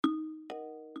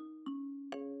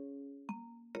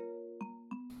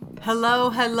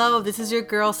Hello, this is your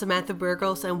girl Samantha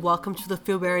Burgos and welcome to the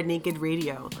Feel Better Naked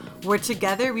Radio, where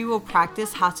together we will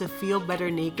practice how to feel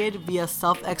better naked via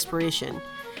self-exploration.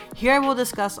 Here I will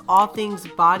discuss all things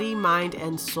body, mind,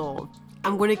 and soul.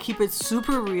 I'm going to keep it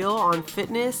super real on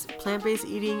fitness, plant-based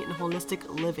eating, and holistic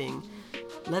living.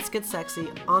 Let's get sexy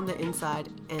on the inside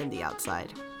and the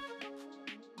outside.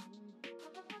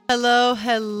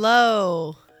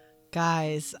 Hello.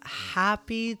 Guys,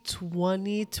 happy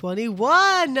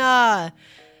 2021! Happy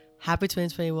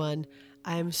 2021.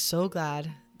 I'm so glad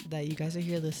that you guys are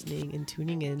here listening and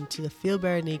tuning in to the Feel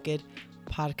Better Naked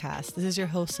podcast. This is your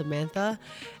host, Samantha.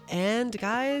 And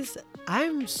guys,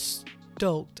 I'm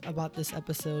stoked about this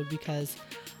episode because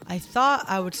I thought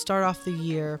I would start off the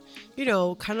year,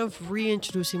 kind of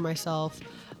reintroducing myself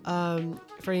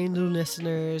for any new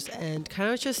listeners and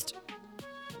kind of just,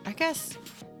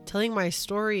 telling my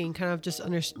story and kind of just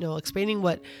explaining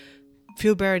what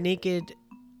Feel Better Naked,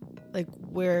 like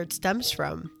where it stems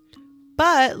from.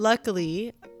 But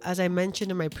luckily, as I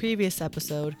mentioned in my previous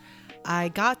episode, I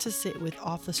got to sit with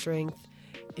Off the Strength,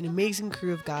 an amazing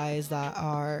crew of guys that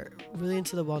are really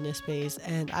into the wellness space,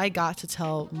 and I got to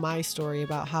tell my story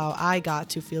about how I got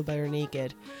to feel better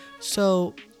naked.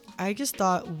 So I just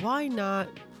thought, why not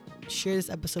share this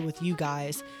episode with you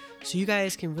guys so you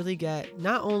guys can really get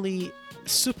not only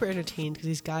super entertained because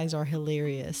these guys are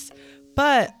hilarious,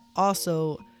 but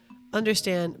also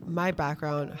understand my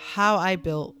background, how I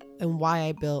built and why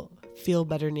I built Feel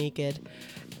Better Naked.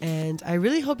 And I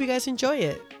really hope you guys enjoy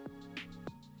it.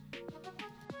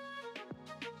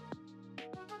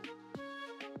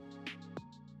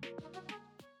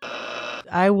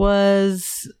 I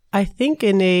was, I think,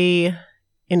 in a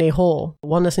hole.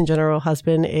 Wellness in general has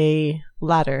been a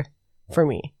ladder for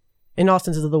me, in all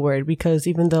senses of the word, because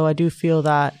even though I do feel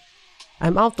that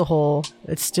I'm out the hole,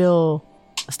 it's still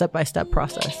a step-by-step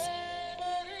process.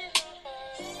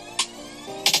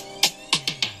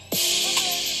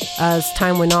 As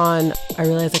time went on, I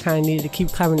realized I kind of needed to keep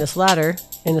climbing this ladder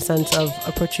in the sense of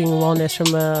approaching wellness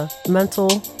from a mental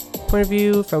point of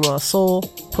view, from a soul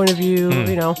point of view,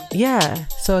 Yeah.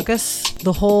 So I guess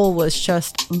the whole was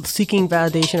just seeking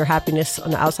validation or happiness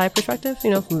on the outside perspective,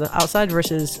 from the outside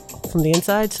versus from the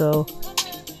inside. So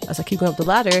as I keep going up the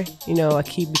ladder, I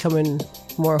keep becoming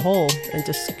more whole and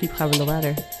just keep climbing the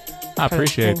ladder. I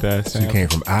appreciate that. So you came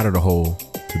from out of the hole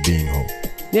to being whole.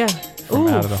 Yeah. From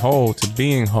out of the hole to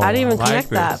being whole. I didn't even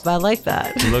connect that, but I like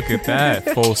that. Look at that.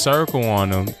 Full circle on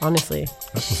them. Honestly.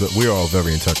 We're all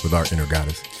very in touch with our inner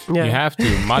goddess. Yeah. You have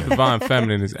to. My divine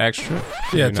feminine is extra.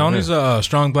 Yeah, Tony's a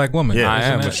strong black woman. Yeah, I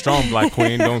am a strong black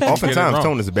queen. Don't Oftentimes,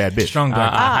 Tony's a bad bitch. Strong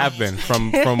black. I have been.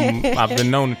 From I've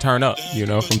been known to turn up,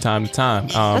 from time to time.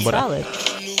 That's but solid.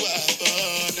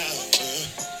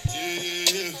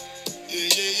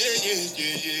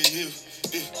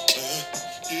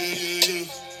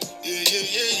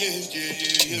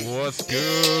 What's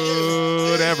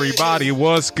good, everybody?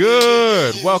 What's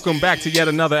good? Welcome back to yet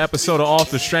another episode of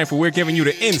Off the Strength, where we're giving you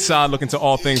the inside look into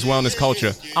all things wellness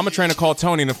culture. I'm a trainer called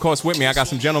Tony, and of course with me, I got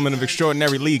some gentlemen of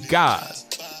extraordinary league guys.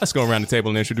 Let's go around the table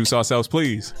and introduce ourselves,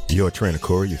 please. Your trainer,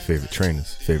 Corey, your favorite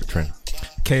trainer's favorite trainer.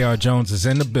 KR Jones is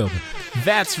in the building.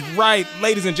 That's right,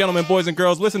 ladies and gentlemen, boys and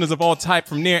girls, listeners of all type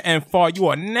from near and far, you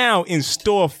are now in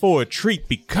store for a treat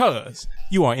because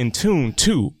you are in tune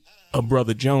to a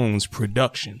Brother Jones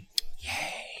production.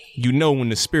 Yay. When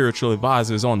the spiritual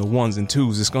advisor is on the ones and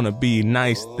twos, it's going to be a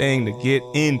nice thing to get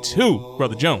into.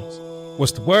 Brother Jones,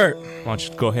 What's the word? why don't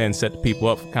you go ahead and set the people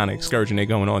up for the kind of excursion they're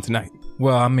going on tonight?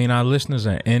 Well, our listeners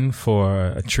are in for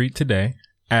a treat today,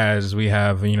 as we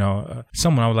have,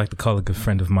 someone I would like to call a good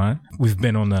friend of mine. We've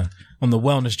been on the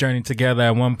wellness journey together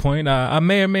at one point. I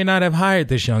may or may not have hired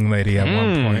this young lady at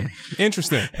one point.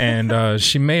 Interesting. And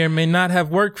she may or may not have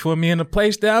worked for me in a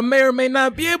place that I may or may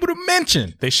not be able to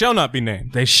mention. They shall not be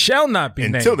named. They shall not be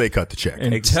named. Until they cut the check.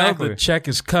 Until the check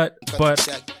is cut.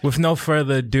 But with no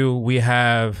further ado, we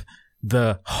have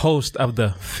the host of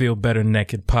the Feel Better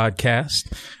Naked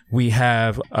podcast. We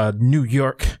have a New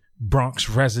York Bronx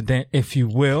resident, if you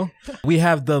will. We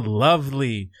have the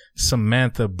lovely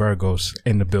Samantha Burgos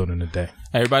in the building today.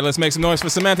 Everybody, let's make some noise for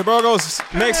Samantha Burgos.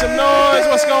 Make some noise.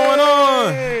 What's going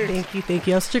on? Thank you. That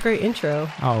was such a great intro.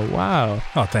 Oh, wow.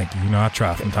 Oh, thank you. I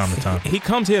try from time to time. He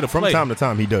comes here to From play. time to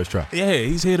time, he does try. Yeah,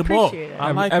 he's here to ball. Appreciate it.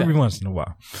 I like Every that. once in a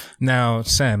while. Now,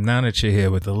 Sam, now that you're here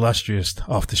with the illustrious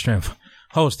Off the Strength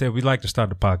host here, we'd like to start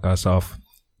the podcast off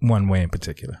one way in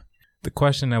particular. The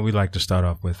question that we like to start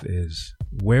off with is,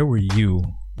 where were you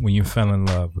when you fell in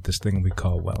love with this thing we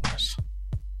call wellness?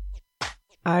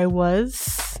 I would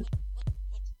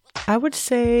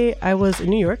say I was in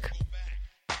New York,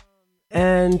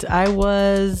 and I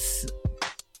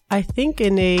I think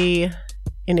in a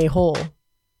whole.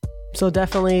 So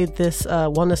definitely this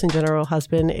wellness in general has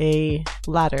been a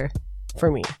ladder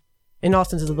for me in all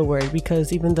senses of the word,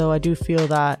 because even though I do feel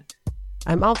that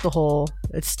I'm out the hole,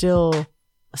 it's still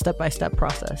a step-by-step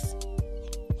process.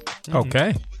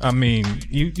 Okay. I mean,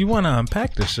 you want to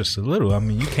unpack this just a little. I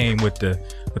mean, you came with the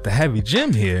heavy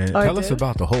gym here. Tell us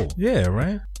about the hole. Yeah,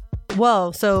 right?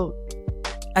 Well, so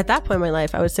at that point in my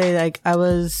life, I would say like I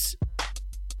was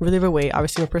really overweight.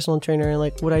 Obviously, I'm a personal trainer.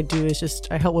 Like what I do is just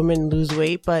I help women lose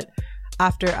weight. But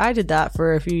after I did that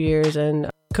for a few years and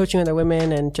coaching other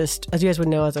women, and just as you guys would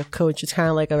know, as a coach, it's kind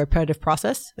of like a repetitive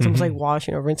process. It's almost like wash,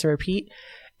 rinse and repeat.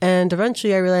 And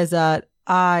eventually, I realized that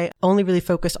I only really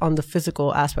focused on the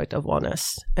physical aspect of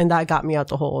wellness, and that got me out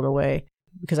the hole in a way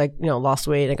because I lost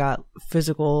weight. I got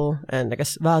physical and I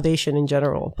guess validation in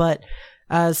general. But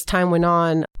as time went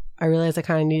on, I realized I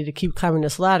kind of needed to keep climbing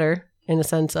this ladder in the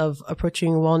sense of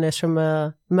approaching wellness from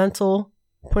a mental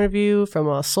point of view, from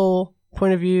a soul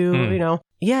point of view,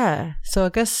 Yeah. So I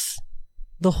guess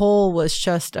the whole was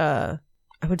just, I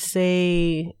would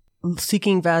say,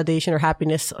 seeking validation or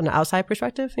happiness on the outside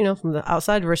perspective, from the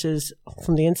outside versus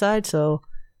from the inside. So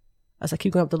as I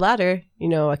keep going up the ladder,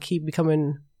 I keep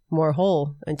becoming more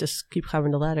whole and just keep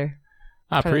climbing the ladder.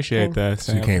 I appreciate that.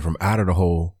 So you came from out of the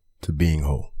hole to being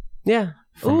whole. Yeah.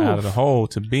 From out of the hole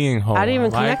to being whole. I didn't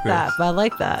even like connect that, but I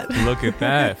like that. Look at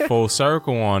that. Full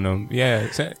circle on them. Yeah.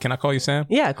 Can I call you Sam?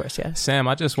 Yeah, of course, yeah. Sam,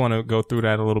 I just want to go through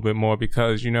that a little bit more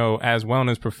because, as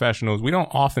wellness professionals, we don't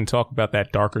often talk about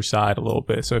that darker side a little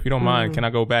bit. So if you don't mind, can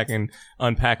I go back and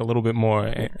unpack a little bit more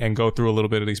and go through a little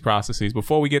bit of these processes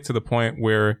before we get to the point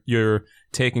where you're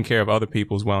taking care of other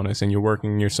people's wellness and you're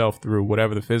working yourself through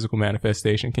whatever the physical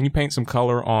manifestation? Can you paint some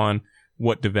color on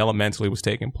what developmentally was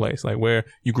taking place? Like where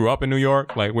you grew up in New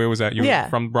York, like where was that? You were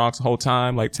from the Bronx the whole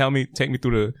time? Like take me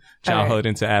through the childhood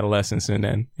into adolescence and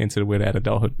then into where that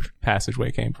adulthood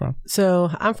passageway came from.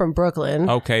 So I'm from Brooklyn.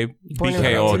 Okay.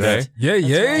 BK all day.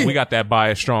 Yeah. We got that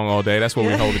bias strong all day. That's what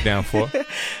we hold it down for.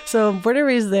 So born and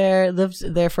raised there,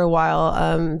 lived there for a while,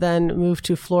 then moved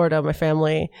to Florida, my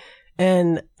family.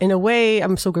 And in a way,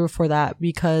 I'm so grateful for that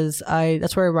because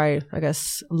that's where my, I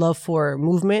guess, love for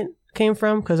movement came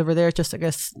from, because over there it's just, I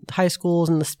guess, high schools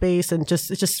and the space, and it's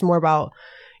just more about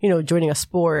joining a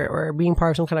sport or being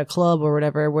part of some kind of club or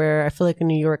whatever, where I feel like in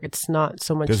New York it's not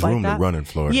so much there's like room that. to run in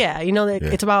Florida.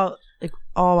 It's about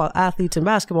all about athletes and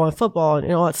basketball and football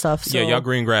and all that stuff. So, y'all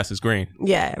green grass is green.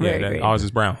 Yeah, very green. Ours is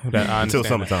brown. Until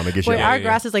summertime, it gets you. Our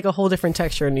grass is like a whole different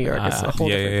texture in New York. It's a whole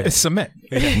different. It's cement.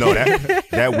 No,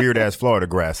 that weird ass Florida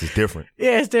grass is different.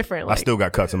 Yeah, it's different. I still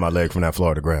got cuts in my leg from that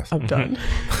Florida grass. I'm done.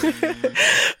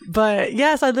 But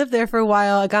yes, I lived there for a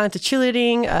while. I got into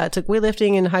cheerleading, took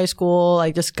weightlifting in high school.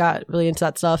 I just got really into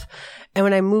that stuff. And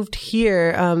when I moved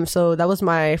here, so that was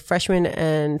my freshman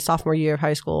and sophomore year of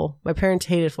high school. My parents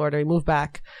hated Florida. We moved back.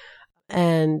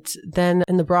 And then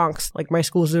in the Bronx, like my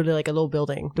school was literally like a little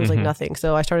building. There was like nothing.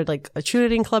 So I started like a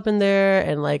cheerleading club in there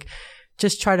and like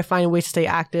just try to find ways to stay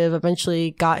active.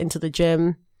 Eventually got into the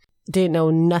gym. Didn't know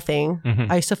nothing.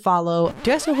 I used to follow. Do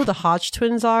you guys know who the Hodge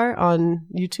twins are on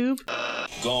YouTube?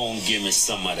 Go on, give me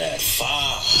some of that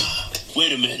fire.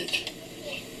 Wait a minute.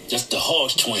 That's the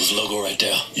Hodge Twins logo right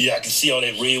there. Yeah, I can see all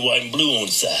that red, white, and blue on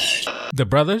the side. The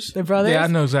brothers? The brothers? Yeah, I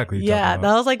know exactly what you're talking that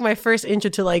about. was like my first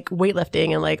intro to like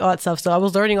weightlifting and like all that stuff. So I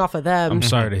was learning off of them. I'm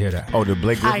sorry to hear that. Oh, the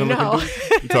Blake Griffin looking dudes?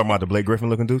 You talking about the Blake Griffin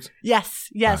looking dudes?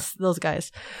 Yes, those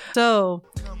guys. So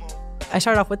I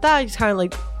started off with that, just kind of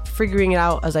like figuring it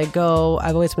out as I go.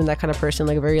 I've always been that kind of person,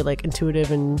 like very like intuitive,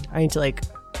 and I need to like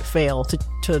fail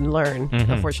to learn,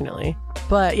 unfortunately.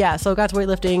 But yeah, so I got to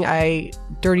weightlifting. I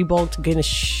dirty bulked, gained a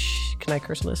can I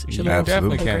curse on this?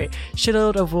 Absolutely can. Great.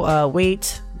 Shitload of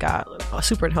weight. Got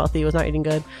super unhealthy. Was not eating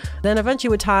good. Then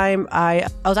eventually with time, I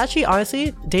was actually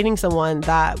honestly dating someone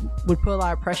that would put a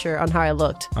lot of pressure on how I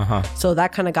looked. So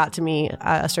that kind of got to me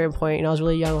at a certain point. I was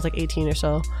really young. I was like 18 or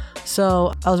so.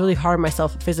 So I was really hard on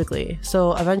myself physically.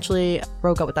 So eventually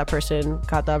broke up with that person.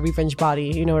 Got the revenge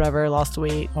body. Whatever. Lost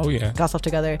weight. Oh yeah. Got stuff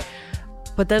together.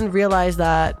 But then realized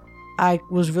that I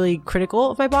was really critical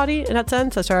of my body in that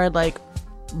sense. I started like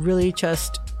really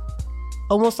just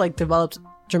almost like developed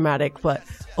dramatic, but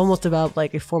almost developed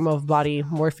like a form of body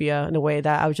morphia in a way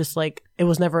that I was just like, it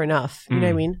was never enough. You know what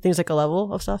I mean? Things like a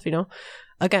level of stuff,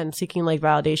 again, seeking like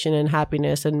validation and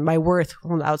happiness and my worth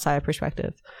from the outside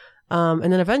perspective. And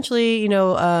then eventually,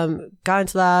 got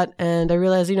into that, and I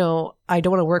realized, I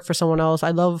don't want to work for someone else.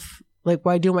 I love like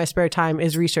what I do in my spare time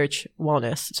is research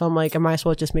wellness. So I'm like, I might as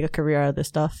well just make a career out of this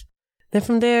stuff. Then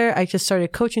from there, I just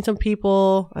started coaching some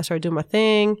people. I started doing my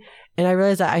thing, and I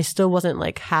realized that I still wasn't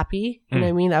like happy. You know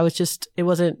what I mean? I was just, it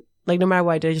wasn't like no matter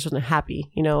what I did, I just wasn't happy,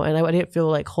 you know, and I didn't feel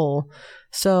like whole.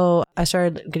 So I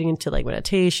started getting into like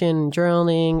meditation,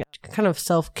 journaling, kind of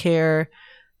self-care,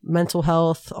 mental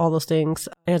health, all those things.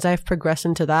 And as I've progressed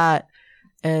into that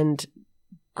and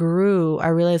grew, I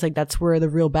realized like that's where the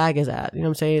real bag is at. You know what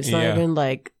I'm saying? It's not even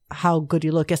like how good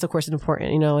you look. Yes, of course it's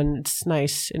important, you know, and it's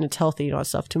nice and it's healthy, you know,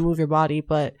 stuff to move your body,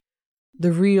 but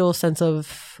the real sense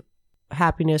of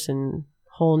happiness and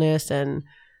wholeness and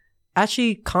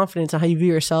actually confidence on how you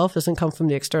view yourself doesn't come from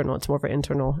the external. It's more of an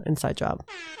internal inside job.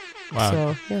 Wow.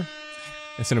 So, yeah.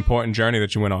 It's an important journey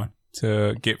that you went on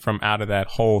to get from out of that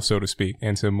hole, so to speak,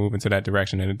 and to move into that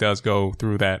direction. And it does go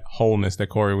through that wholeness that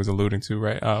Corey was alluding to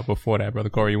right before that. Brother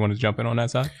Corey, you want to jump in on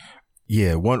that side?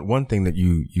 Yeah. One thing that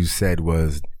you said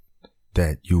was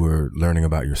that you were learning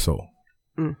about your soul.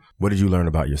 What did you learn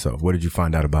about yourself? What did you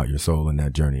find out about your soul in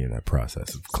that journey, in that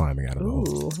process of climbing out of the hole?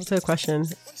 Ooh, that's a good question.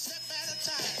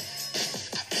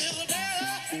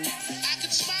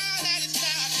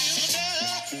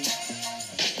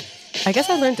 I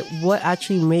guess I learned what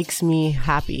actually makes me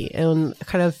happy and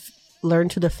kind of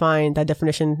learned to define that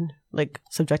definition like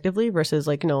subjectively versus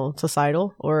like, you know,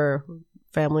 societal or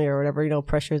family or whatever, you know,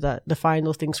 pressures that define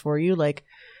those things for you. Like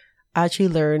I actually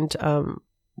learned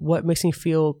what makes me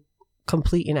feel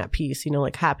complete and at peace, you know,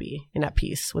 like happy and at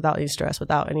peace without any stress,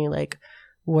 without any like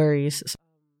worries. So,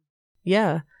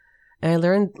 yeah. And I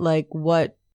learned like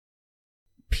what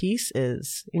peace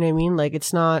is, you know what I mean? Like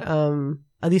it's not,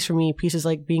 at least for me, peace is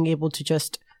like being able to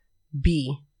just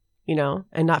be, you know,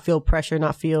 and not feel pressure,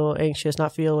 not feel anxious,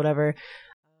 not feel whatever.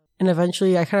 And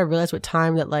eventually I kind of realized with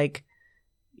time that like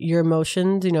your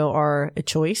emotions, you know, are a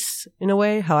choice in a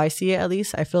way, how I see it at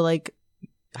least. I feel like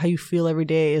how you feel every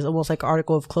day is almost like an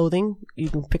article of clothing. You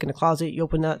can pick in a closet, you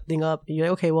open that thing up, and you're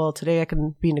like, okay, well, today I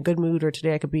can be in a good mood or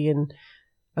today I could be in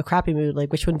a crappy mood.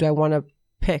 Like, which one do I want to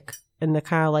pick? And that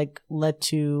kind of like led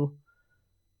to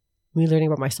me learning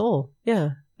about my soul.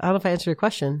 Yeah. I don't know if I answered your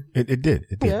question. It did.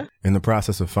 Yeah. In the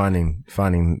process of finding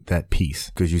that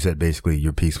peace, because you said basically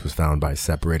your peace was found by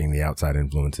separating the outside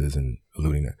influences and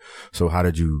eluding it. So what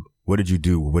did you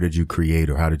do? What did you create,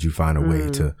 or how did you find a way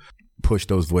to push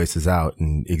those voices out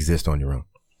and exist on your own?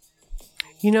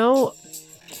 You know,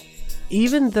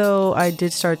 even though I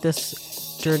did start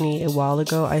this journey a while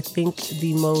ago, I think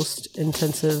the most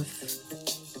intensive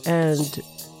and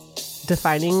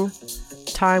defining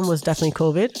time was definitely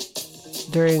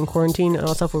COVID during quarantine and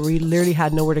all stuff, where we literally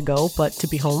had nowhere to go but to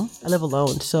be home. I live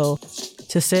alone, so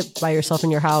to sit by yourself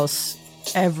in your house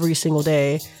every single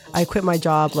day. I quit my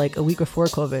job like a week before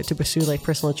COVID to pursue like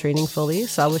personal training fully,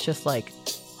 so I was just like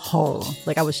home.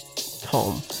 Like I was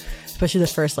home, especially the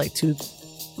first like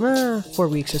 4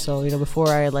 weeks or so, you know, before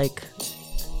I like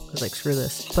was like, screw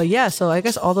this. But yeah, so I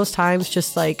guess all those times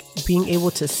just like being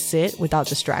able to sit without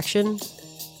distraction,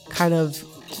 kind of,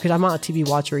 because I'm not a TV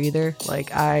watcher either. Like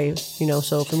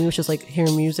so for me it was just like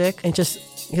hearing music and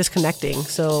just connecting.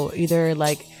 So either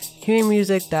like hearing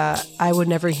music that I would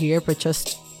never hear, but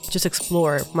just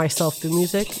explore myself through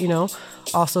music, you know,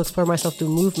 also explore myself through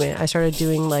movement. I started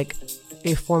doing like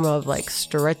a form of like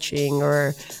stretching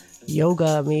or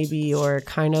yoga maybe, or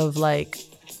kind of like,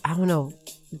 I don't know,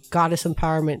 goddess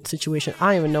empowerment situation. I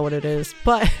don't even know what it is,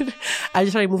 but I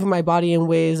just started moving my body in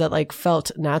ways that like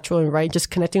felt natural and right,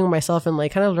 just connecting with myself and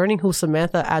like kind of learning who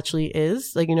Samantha actually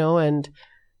is, like, you know, and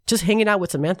just hanging out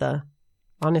with Samantha,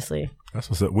 honestly. That's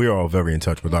what's up. We're all very in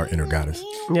touch with our inner goddess.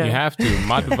 Yeah. You have to.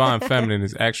 My divine feminine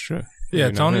is extra. Yeah,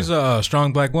 you know, Tony's a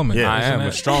strong black woman. Yeah, I am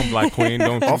a strong black queen.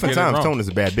 Don't Oftentimes, Tony Tony's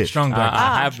a bad bitch. Strong black.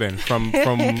 I have been from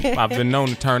I've been known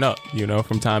to turn up, you know,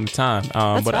 from time to time.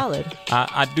 That's but valid.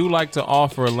 I do like to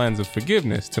offer a lens of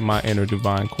forgiveness to my inner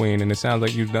divine queen, and it sounds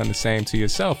like you've done the same to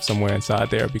yourself somewhere inside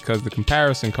there, because the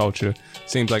comparison culture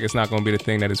seems like it's not going to be the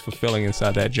thing that is fulfilling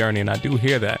inside that journey. And I do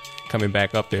hear that coming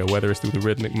back up there, whether it's through the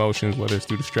rhythmic motions, whether it's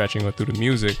through the stretching or through the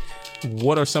music.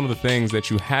 What are some of the things that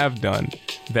you have done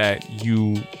that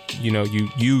you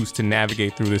use to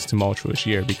navigate through this tumultuous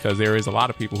year? Because there is a lot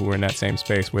of people who are in that same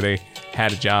space where they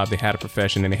had a job, they had a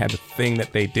profession, and they had the thing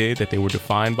that they did that they were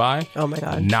defined by. Oh my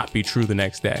God. Not be true the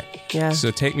next day. Yeah. So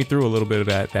take me through a little bit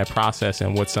of that process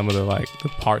and what some of the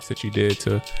parts that you did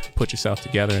to put yourself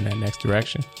together in that next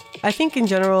direction. I think in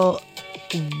general,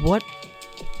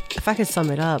 if I could sum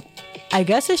it up, I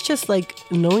guess it's just like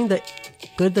knowing the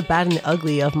good, the bad, and the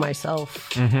ugly of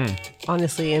myself,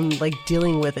 honestly, and like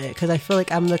dealing with it. Because I feel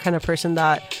like I'm the kind of person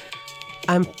that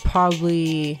I'm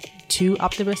probably too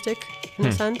optimistic in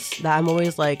a sense, that I'm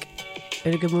always like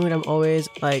in a good mood. I'm always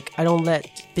like, I don't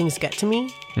let things get to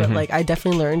me. But like I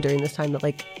definitely learned during this time that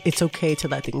like it's okay to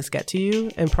let things get to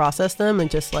you and process them and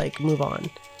just like move on.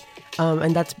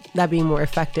 And that being more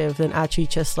effective than actually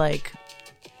just like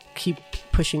keep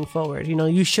pushing forward. You know,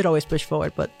 you should always push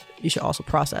forward, but you should also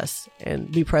process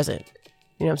and be present.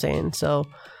 You know what I'm saying? So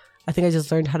I think I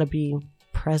just learned how to be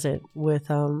present with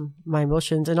my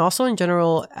emotions. And also in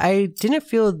general, I didn't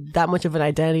feel that much of an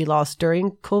identity loss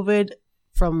during COVID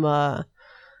from a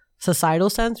societal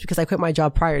sense, because I quit my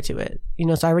job prior to it. You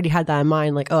know, so I already had that in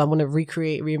mind, like, oh, I'm going to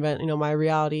reinvent, you know, my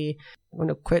reality. I'm going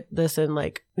to quit this and,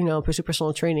 like, you know, pursue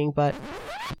personal training. But,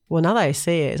 well, now that I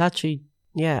say it, it's actually,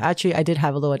 I did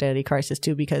have a little identity crisis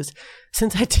too, because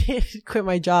since I did quit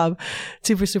my job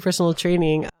to pursue personal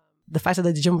training, the fact that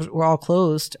the gyms were all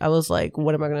closed, I was like,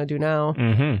 what am I going to do now?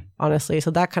 Honestly. So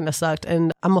that kind of sucked.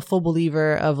 And I'm a full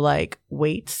believer of like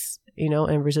weights, you know,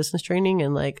 and resistance training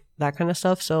and like that kind of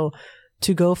stuff. So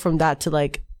to go from that to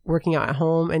like working out at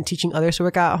home and teaching others to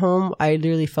work out at home, I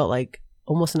literally felt like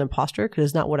almost an imposter, because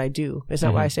it's not what I do. It's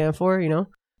not what I stand for, you know?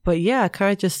 But yeah,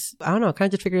 kind of just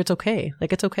figured it's okay.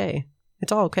 Like, it's okay.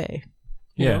 It's all okay.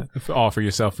 Yeah. Offer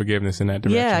yourself forgiveness in that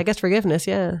direction. Yeah, I guess forgiveness.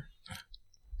 Yeah.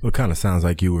 Well, it kind of sounds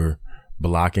like you were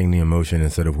blocking the emotion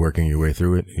instead of working your way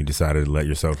through it. You decided to let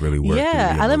yourself really work.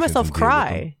 Yeah, I let myself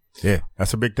cry. Yeah,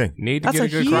 that's a big thing. Need to That's get a a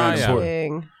good huge cry out.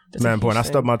 thing. That's Man, a point. I huge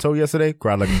stubbed my toe yesterday.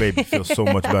 Cried like a baby. Feels so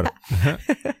much better.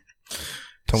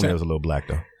 Toenails a little black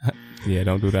though. Yeah,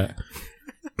 don't do that.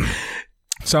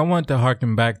 So I want to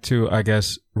harken back to, I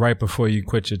guess, right before you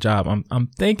quit your job. I'm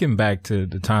thinking back to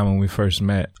the time when we first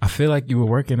met. I feel like you were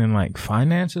working in like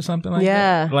finance or something like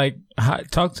that. Like,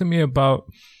 talk to me about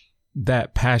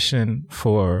that passion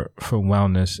for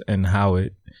wellness and how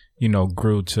it, you know,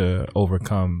 grew to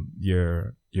overcome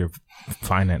your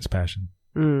finance passion.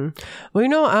 Well, you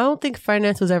know, I don't think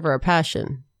finance was ever a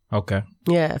passion. Okay.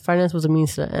 Yeah, finance was a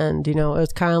means to the end. You know, it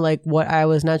was kind of like what I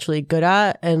was naturally good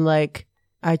at, and like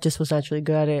I just was naturally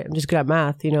good at it. I'm just good at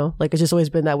math, you know? Like, it's just always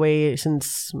been that way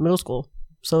since middle school.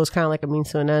 So it's kind of like a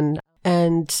means to an end.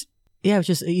 And yeah, it was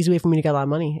just an easy way for me to get a lot of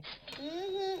money.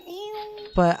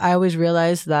 But I always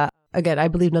realized that, again, I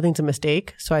believe nothing's a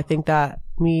mistake. So I think that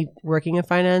me working in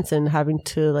finance and having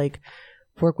to like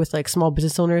work with like small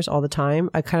business owners all the time,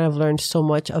 I kind of learned so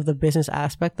much of the business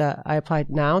aspect that I applied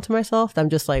now to myself that I'm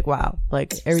just like, wow,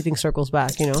 like everything circles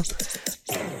back, you know?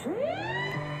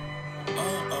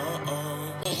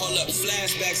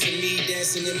 Flashbacks of me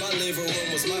dancing in my living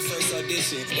room was my first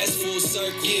audition. That's full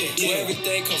circle. Yeah.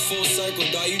 Everything come full circle,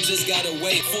 dawg. You just gotta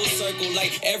wait. Full circle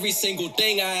like every single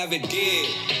thing I ever did.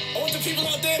 I want the people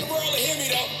out there in the world to hear me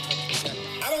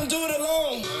though. I don't do it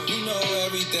alone. You know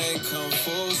everything come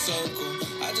full circle.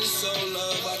 I just show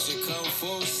love, watch it come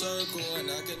full circle.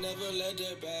 And I could never let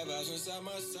that bad vibes inside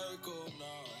my circle,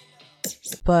 no.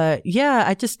 But yeah,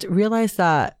 I just realized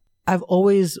that I've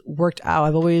always worked out.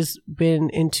 I've always been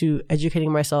into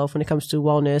educating myself when it comes to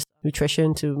wellness,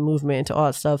 nutrition, to movement, to all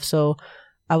that stuff. So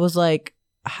I was like,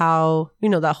 how, you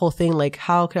know, that whole thing, like,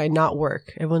 how can I not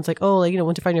work? Everyone's like, oh, like, you know,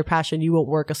 once you find your passion, you won't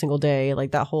work a single day,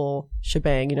 like that whole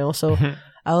shebang, you know? So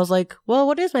I was like, well,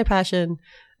 what is my passion?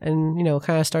 And, you know,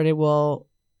 kind of started, well,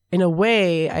 in a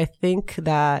way, I think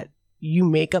that you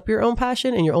make up your own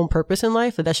passion and your own purpose in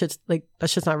life. That's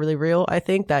just not really real. I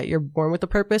think that you're born with a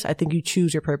purpose. I think you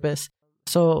choose your purpose.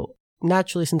 So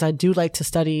naturally, since I do like to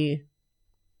study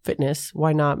fitness,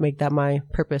 why not make that my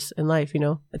purpose in life? You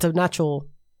know, it's a natural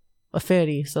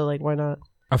affinity. So like, why not?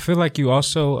 I feel like you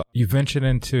ventured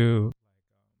into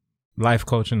life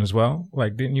coaching as well.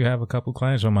 Like, didn't you have a couple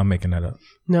clients, or am I making that up?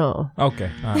 No.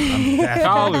 Okay.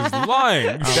 Kyle is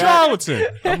lying.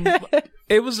 Charlatan.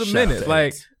 It was a minute.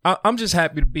 Like, I'm just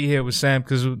happy to be here with Sam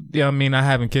because, you know what I mean, I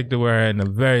haven't kicked it with her in a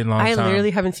very long time. I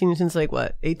literally haven't seen you since like,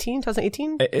 what,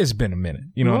 2018? It's been a minute.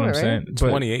 You know what I'm saying? But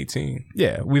 2018.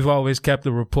 Yeah, we've always kept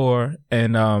a rapport,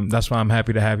 and that's why I'm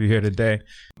happy to have you here today.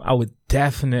 I would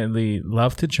definitely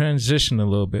love to transition a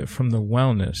little bit from the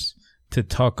wellness to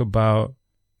talk about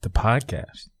the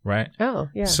podcast, right? Oh,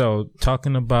 yeah. So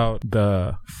talking about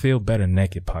the Feel Better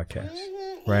Naked podcast,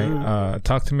 right?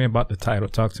 Talk to me about the title.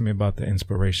 Talk to me about the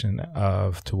inspiration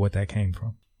to what that came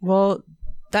from. Well,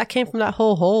 that came from that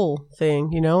whole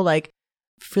thing, you know, like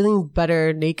feeling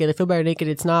better naked. I feel better naked.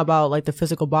 It's not about like the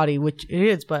physical body, which it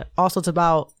is, but also it's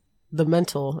about the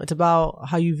mental. It's about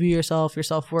how you view yourself, your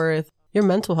self-worth, your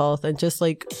mental health, and just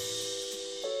like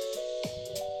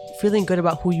feeling good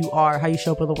about who you are, how you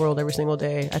show up in the world every single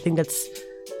day. I think that's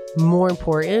more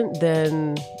important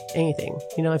than anything.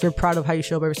 You know, if you're proud of how you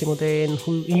show up every single day and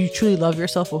you truly love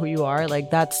yourself for who you are, like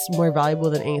that's more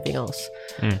valuable than anything else.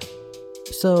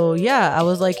 So yeah, I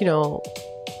was like, you know,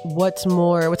 what's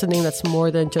a name that's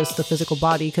more than just the physical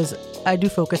body? Because I do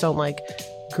focus on like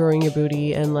growing your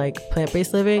booty and like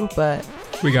plant-based living, but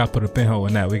We got to put a pinhole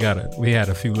in that. We had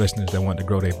a few listeners that wanted to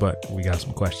grow their butt. We got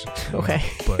some questions. Okay.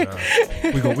 But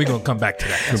we gonna come back to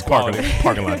that. It's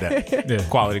parking lot that. Yeah.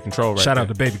 Quality control, right? Shout there. out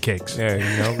to Baby Cakes.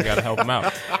 Yeah, we gotta help them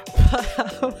out.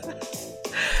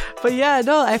 But yeah,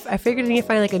 no, I figured I need to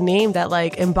find like a name that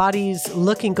like embodies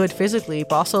looking good physically,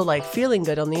 but also like feeling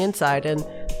good on the inside. And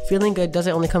feeling good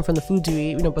doesn't only come from the foods you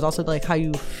eat, but also like how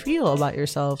you feel about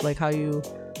yourself, like how you,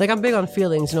 like I'm big on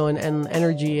feelings, and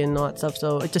energy and all that stuff.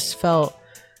 So it just felt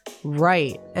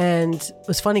right. And it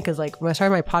was funny because like when I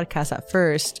started my podcast at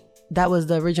first, that was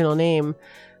the original name.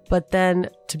 But then,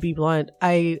 to be blunt,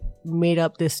 I made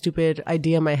up this stupid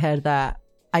idea in my head that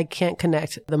I can't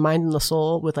connect the mind and the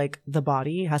soul with like the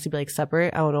body. It has to be like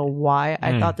separate. I don't know why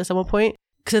I thought this at one point.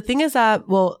 Because the thing is that,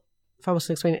 well, if I was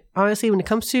to explain it, honestly, when it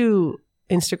comes to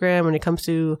Instagram, when it comes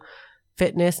to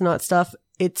fitness and all that stuff,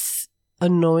 it's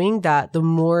annoying that the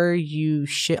more you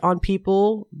shit on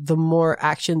people, the more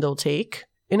action they'll take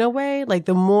in a way. Like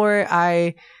the more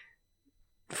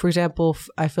for example,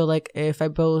 I feel like if I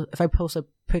post a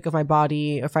pic of my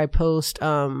body, if I post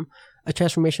a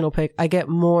transformational pic, I get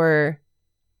more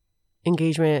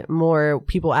engagement, more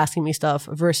people asking me stuff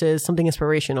versus something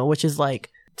inspirational, which is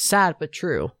like sad but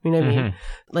true. You know what I mean?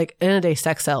 Like, end of the day,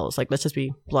 sex sells. Like, let's just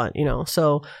be blunt,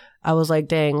 So I was like,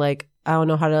 dang, like, I don't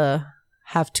know how to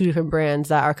have two different brands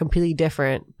that are completely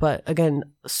different, but again,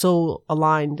 so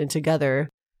aligned and together.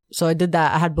 So I did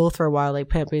that. I had both for a while, like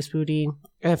Plant-Based Booty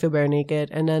and Feel Bare Naked.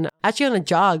 And then actually on a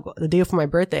jog the day before my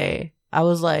birthday, I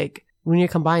was like, we need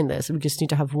to combine this. We just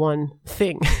need to have one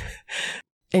thing.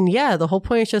 And yeah, the whole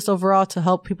point is just overall to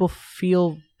help people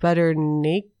feel better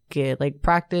naked, like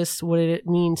practice what it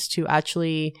means to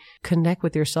actually connect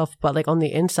with yourself, but like on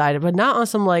the inside, but not on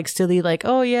some like silly, like,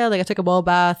 oh yeah, like I took a bubble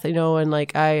bath, and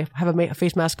like I have a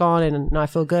face mask on and now I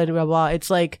feel good, blah, blah. It's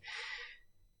like,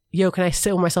 yo, can I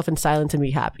sit with myself in silence and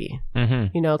be happy?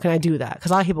 Can I do that?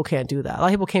 Because a lot of people can't do that. A lot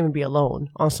of people can't even be alone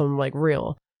on some like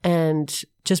real. And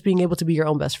just being able to be your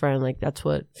own best friend, like that's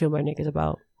what Feel Bare Naked is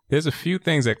about. There's a few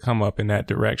things that come up in that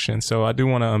direction. So I do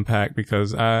want to unpack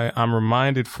because I'm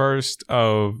reminded first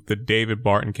of the David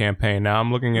Barton campaign. Now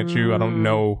I'm looking at you. I don't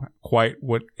know quite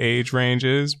what age range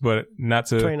is, but not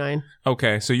to 29.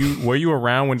 Okay. So were you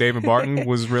around when David Barton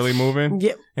was really moving?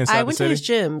 Yeah. I went to his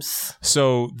city? gyms.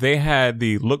 So they had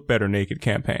the Look Better Naked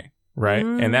campaign, right?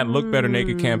 And that Look Better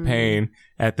Naked campaign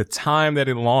at the time that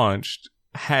it launched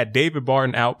had David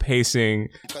Barton outpacing,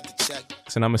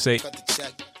 and I'm going to say,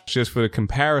 just for the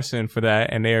comparison for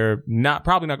that, and they're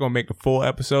probably not going to make the full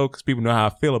episode because people know how I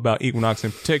feel about Equinox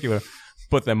in particular,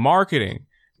 but the marketing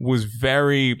was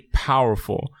very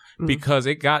powerful because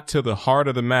it got to the heart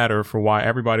of the matter for why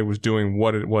everybody was doing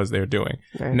what it was they're doing.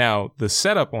 Right. Now, the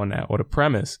setup on that, or the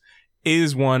premise,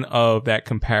 is one of that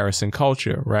comparison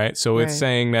culture, right? So it's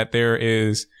saying that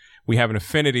we have an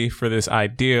affinity for this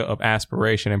idea of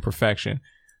aspiration and perfection.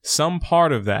 Some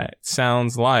part of that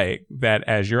sounds like that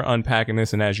as you're unpacking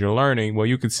this and as you're learning, well,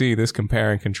 you could see this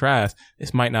compare and contrast.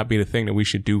 This might not be the thing that we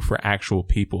should do for actual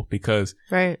people, because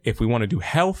if we want to do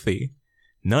healthy,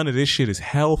 none of this shit is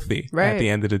healthy at the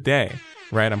end of the day,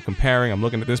 right? I'm comparing, I'm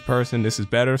looking at this person, this is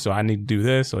better, so I need to do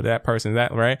this, or that person,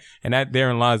 that, right? And that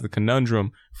therein lies the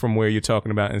conundrum from where you're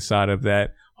talking about inside of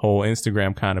that whole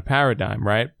Instagram kind of paradigm,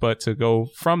 right? But to go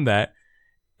from that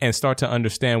and start to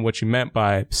understand what you meant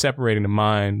by separating the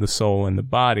mind, the soul, and the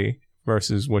body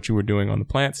versus what you were doing on the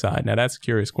plant side. Now, that's a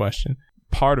curious question.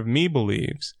 Part of me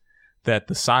believes that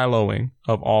the siloing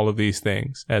of all of these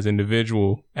things as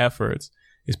individual efforts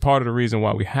is part of the reason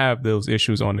why we have those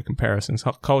issues on the comparison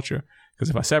culture. Because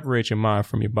if I separate your mind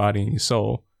from your body and your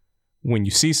soul, when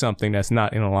you see something that's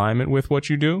not in alignment with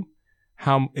what you do,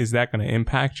 how is that going to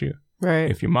impact you? Right.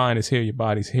 If your mind is here, your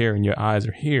body's here, and your eyes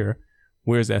are here,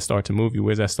 where's that start to move you?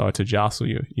 Where's that start to jostle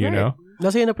you? You know?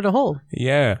 Does he end up in a hole?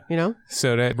 Yeah.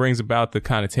 So that brings about the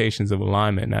connotations of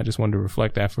alignment. And I just wanted to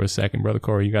reflect that for a second. Brother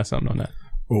Corey, you got something on that?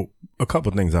 Well, a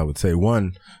couple of things I would say.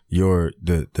 One,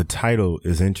 the title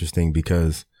is interesting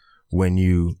because when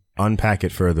you unpack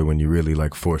it further, when you really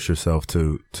like force yourself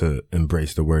to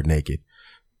embrace the word naked,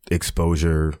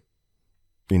 exposure,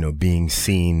 being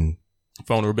seen,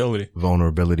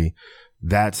 vulnerability,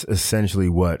 that's essentially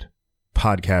what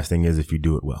podcasting is if you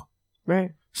do it well.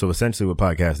 Right. So essentially what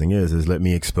podcasting is let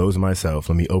me expose myself,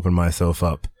 let me open myself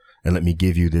up, and let me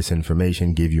give you this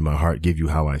information, give you my heart, give you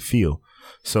how I feel.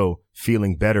 So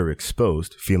feeling better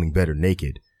exposed, feeling better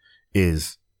naked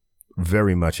is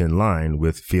very much in line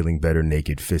with feeling better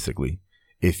naked physically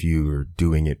if you're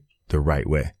doing it the right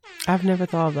way. I've never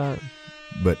thought of that.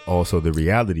 But also the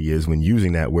reality is when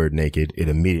using that word naked, it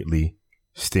immediately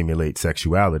stimulate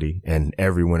sexuality, and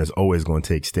everyone is always going to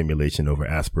take stimulation over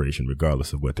aspiration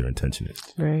regardless of what their intention is.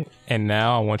 Right. And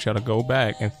now I want y'all to go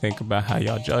back and think about how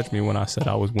y'all judged me when I said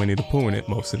I was Winnie the Pooh in it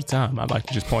most of the time. I'd like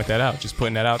to just point that out. Just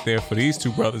putting that out there for these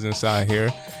two brothers inside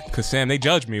here. Because, Sam, they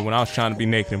judged me when I was trying to be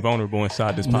naked and vulnerable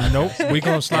inside this podcast. Nope. We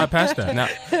gonna slide past that. Now,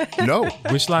 No.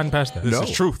 We're sliding past that. this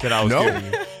is truth that I was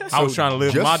giving you. I was trying to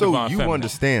live just my so divine you feminine.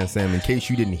 understand, Sam, in case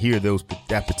you didn't hear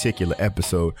that particular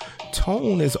episode,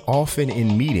 Tone is often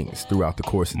in meetings throughout the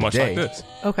course of the Much day. like this.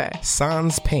 Okay.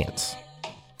 Sans pants.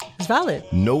 It's valid.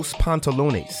 Nos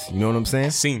pantalones. You know what I'm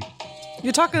saying? Scene.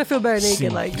 You're talking to feel better naked. See,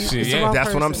 Like, see, it's the yeah. wrong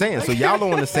That's what I'm person. saying. So y'all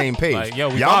are on the same page. Like, yo,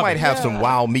 we y'all vibing. might have some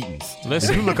wild meetings.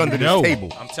 Listen, if you look under no. this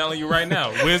table. I'm telling you right now,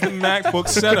 where's the MacBook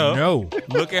setup? No.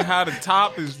 Look at how the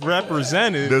top is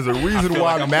represented. There's a I reason feel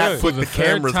why like I'm Matt good. put For the the third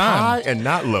cameras time. high and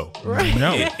not low.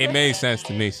 No. It made sense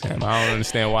to me, Sam. I don't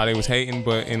understand why they was hating,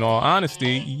 but in all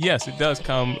honesty, yes, it does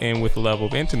come in with a level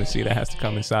of intimacy that has to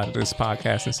come inside of this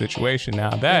podcasting situation.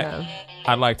 Now that Yeah.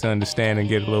 I'd like to understand and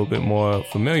get a little bit more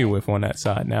familiar with on that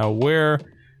side. Now, where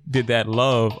did that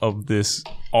love of this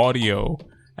audio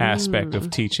aspect of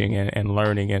teaching and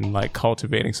learning and like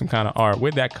cultivating some kind of art,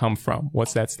 where'd that come from?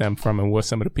 What's that stem from? And what's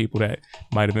some of the people that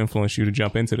might have influenced you to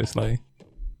jump into this, lady?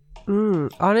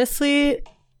 Honestly,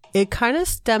 it kind of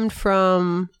stemmed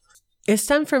from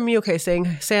me, okay,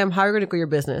 saying, Sam, how are you going to grow your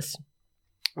business?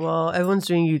 Well, everyone's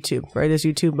doing YouTube, right? There's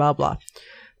YouTube, blah, blah.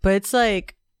 But it's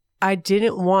like, I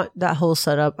didn't want that whole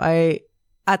setup.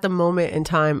 At the moment in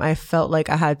time, I felt like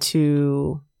I had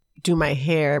to do my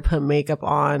hair, put makeup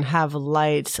on, have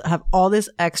lights, have all this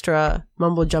extra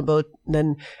mumbo jumbo,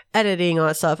 then editing, all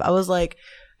that stuff. I was like,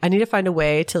 I need to find a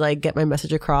way to like get my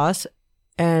message across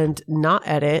and not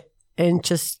edit and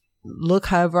just look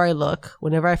however I look.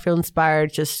 Whenever I feel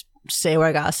inspired, just say what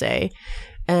I gotta say.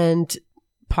 And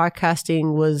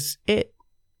podcasting was it.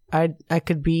 I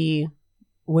could be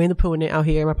Winnie the Pooh in it out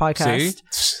here in my podcast.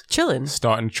 See? Chilling.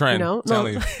 Starting a trend. You know?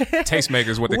 Telling No. you. Tastemaker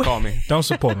is what they call me. Don't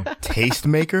support him.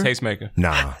 Tastemaker? Tastemaker.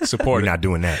 Nah. Support We're it. not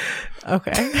doing that.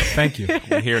 Okay. Thank you.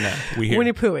 We here now. We here.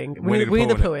 Winnie Poohing. Winnie the Winnie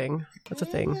the Poohing. Poohing. That's a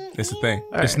thing. It's a thing.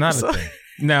 All It's right, not so- a thing.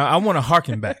 Now I want to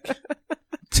harken back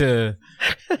to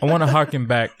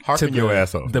Harken your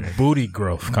ass off, the man. booty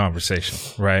growth conversation,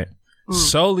 right?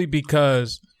 Solely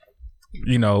because,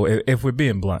 you know, if we're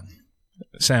being blunt,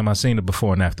 Sam, I've seen the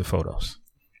before and after photos.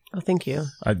 Oh, thank you.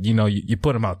 You know, you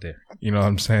put them out there. You know what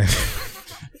I'm saying?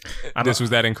 This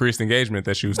was that increased engagement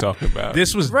that she was talking about.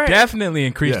 This was Right. definitely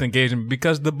increased Yeah. engagement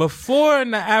because the before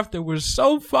and the after were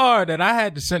so far that I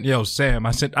had to send, yo, Sam,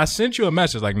 I sent you a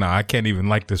message like, nah, I can't even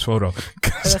like this photo.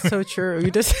 'Cause That's so true.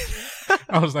 You just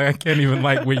I was like, I can't even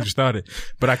like where you started,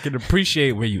 but I can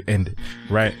appreciate where you ended,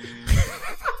 right?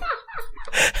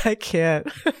 I can't.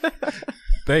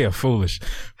 They are foolish.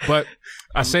 But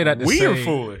I say that to We say, are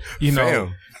foolish. You know,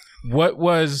 Fam. what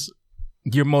was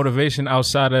your motivation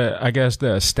outside of, I guess,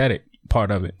 the aesthetic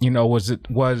part of it? You know,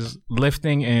 was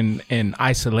lifting in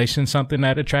isolation something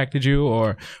that attracted you,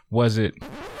 or was it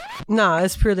Nah,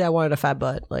 it's purely I wanted a fat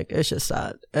butt. Like it's just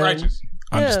that. And Righteous.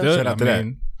 understood? Shout out to that.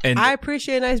 And I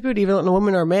appreciate a nice booty, even on a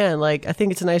woman or a man. Like I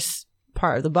think it's a nice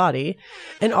part of the body,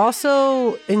 and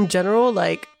also in general,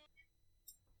 like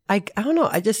I don't know.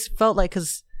 I just felt like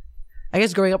because I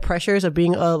guess growing up pressures of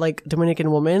being a like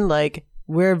Dominican woman, like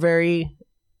we're very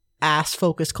ass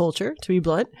focused culture, to be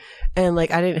blunt, and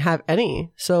like I didn't have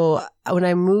any. So when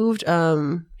I moved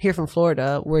here from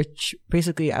Florida, which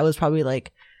basically I was probably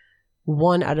like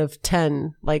 1 out of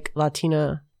 10 like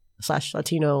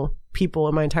Latina/Latino people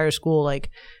in my entire school, like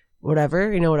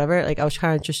whatever, like I was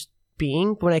kind of just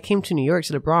being. But when I came to New York,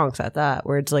 to the Bronx at that,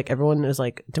 where it's like everyone is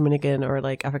like Dominican or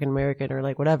like African American or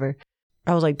like whatever,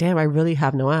 I was like, damn, I really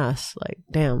have no ass. Like,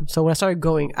 damn. So when I started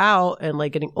going out and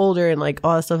like getting older and like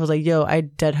all that stuff, I was like, yo, I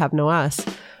dead have no ass.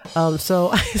 So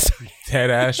I started, Dead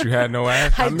ass, you had no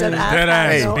ass. I dead ass, dead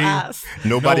have ass, no B. ass.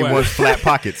 Nobody No wants flat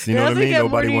pockets. You know what I mean?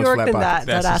 Nobody New wants York flat than pockets. that.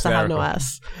 That's That ass, I have no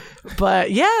hysterical. ass.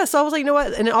 But yeah, so I was like, you know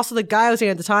what? And also the guy I was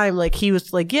dating at the time, like he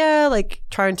was like, yeah, like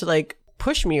trying to like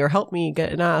push me or help me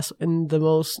get an ass in the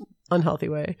most unhealthy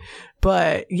way.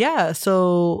 But yeah,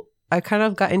 so I kind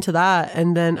of got into that,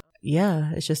 and then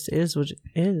yeah, it just is what it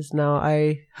is. Now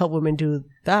I help women do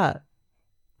that.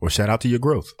 Well, shout out to your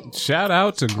growth. Shout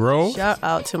out to Grow. Shout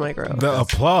out to my girl. the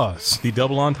applause. The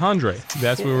double entendre.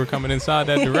 That's where we're coming inside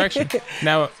that direction.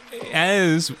 Now,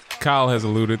 as Kyle has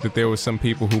alluded that there were some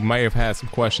people who may have had some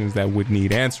questions that would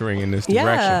need answering in this direction.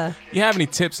 Yeah. You have any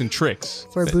tips and tricks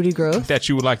For booty growth. that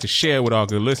you would like to share with our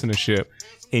good listenership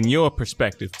in your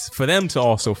perspective, for them to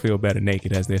also feel better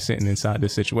naked as they're sitting inside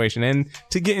this situation and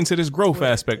to get into this growth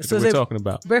aspect that we're talking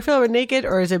about. Bare feel naked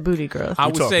or is it booty growth? I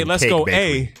would say let's go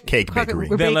bakery. Cake bakery.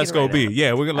 Then let's go B.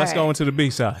 Yeah, let's go into the B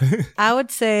side. I would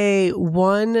say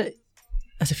one,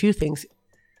 there's a few things.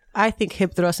 I think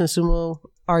hip thrust and sumo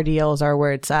RDLs are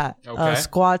where it's at. Okay.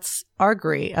 Squats are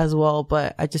great as well,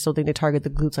 but I just don't think they target the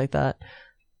glutes like that.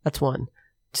 That's one.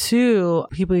 Two,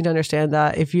 people need to understand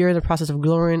that if you're in the process of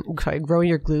growing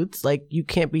your glutes, like you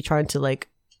can't be trying to like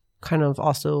kind of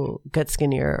also get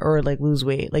skinnier or like lose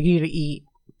weight. Like you need to eat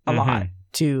a lot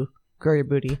to grow your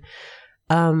booty.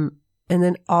 And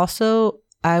then also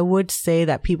I would say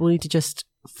that people need to just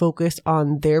focus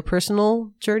on their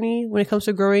personal journey when it comes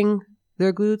to growing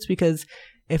their glutes, because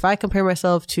if I compare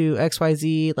myself to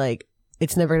XYZ, like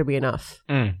it's never going to be enough.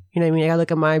 You know what I mean? I gotta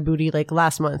look at my booty like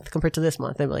last month compared to this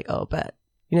month and be like, oh, bet.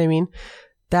 You know what I mean?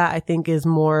 That I think is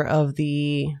more of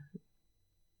the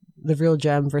real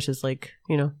gem versus like,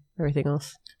 you know, everything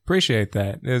else. Appreciate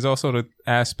that. There's also the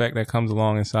aspect that comes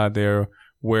along inside there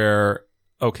where,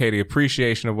 okay, the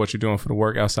appreciation of what you're doing for the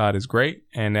work outside is great.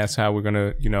 And that's how we're going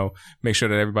to, you know, make sure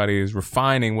that everybody is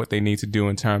refining what they need to do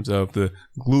in terms of the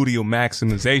gluteal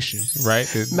maximization, right?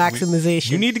 Maximization.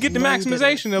 You need to get the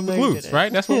maximization of the glutes,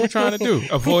 right? That's what we're trying to do.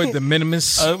 Avoid the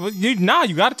minimus. You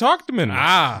got to target the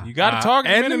minimus. You got to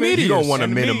target the minimus. You don't want to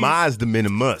minimize the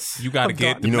minimus. You got to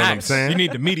get the You know max. what I'm saying? You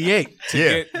need to mediate.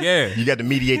 You got to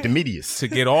mediate the medius. To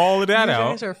get all of that You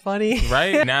out. guys are funny.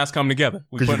 Right? Now it's coming together.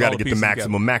 Because you got to get the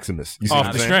maximum maximus. You see Off what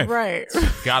I'm the saying? strength. Right.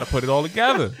 Got to put it all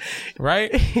together. Right?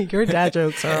 Your dad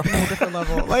jokes are a whole different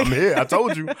level. Like, I'm here. I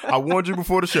told you. I warned you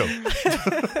before the show.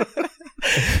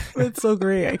 it's so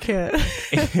great. I can't.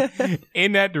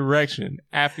 In that direction,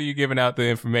 after you're giving out the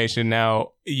information,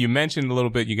 now you mentioned a little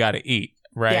bit you got to eat,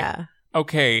 right? Yeah.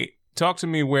 Okay. Talk to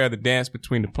me where the dance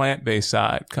between the plant-based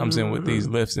side comes in with these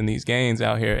lifts and these gains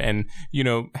out here, and, you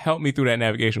know, help me through that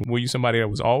navigation. Were you somebody that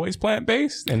was always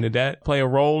plant-based, and did that play a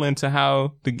role into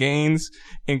how the gains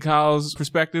in Kyle's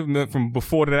perspective from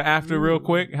before to after real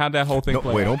quick? How'd that whole thing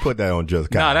play Wait, out? don't put that on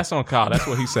just Kyle. Nah, that's on Kyle. That's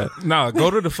what he said. No,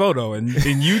 go to the photo and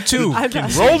you too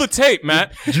can Roll the tape,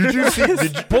 Matt. Did you see?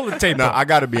 Did you pull the tape Now, out. I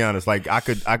got to be honest. Like,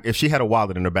 if she had a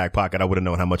wallet in her back pocket, I would have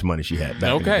known how much money she had.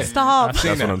 back in the Okay. day. Stop. I've seen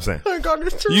That's that. what I'm saying. Oh my God,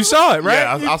 it's true. You saw it,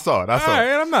 right? Yeah, I saw it. I saw All it.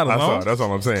 right, I'm not I saw alone. it. That's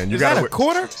all I'm saying. You Is got that to a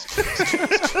quarter?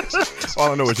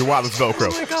 All I know is your wallet's Velcro.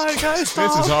 Oh my God, guys, This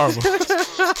stop. is horrible.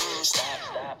 Stop.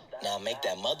 Now make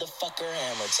that motherfucker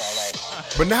hammer sound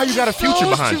like. But now you got a future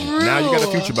behind you. true. Now you got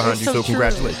a future behind It's you. so So true.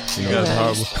 congratulations. You know,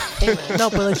 That's horrible. Amen. No,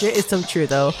 but legit, it's so true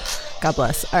though. God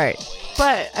bless. All right,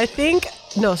 but I think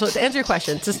no. So to answer your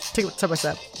question, just take it step by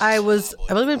step. I've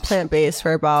only been plant based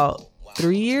for about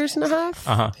 3.5 years.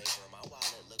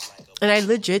 And I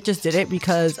legit just did it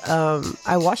because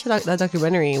I watched that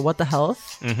documentary, What the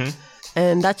Health,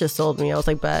 and that just sold me. I was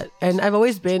like, bet. And I've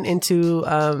always been into,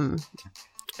 I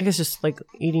guess, just like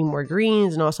eating more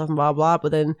greens and all stuff and blah blah.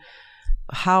 But then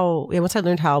once I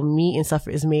learned how meat and stuff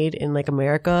is made in like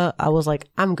America, I was like,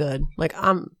 I'm good. Like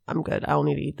I'm good. I don't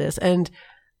need to eat this. And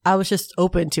I was just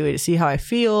open to it to see how I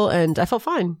feel, and I felt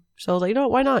fine. So I was like, you know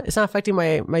what, why not? It's not affecting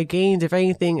my gains. If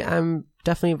anything, I'm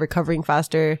definitely recovering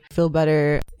faster, feel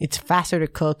better. It's faster to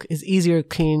cook. It's easier to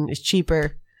clean. It's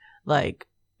cheaper. Like,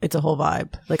 it's a whole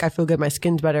vibe. Like, I feel good. My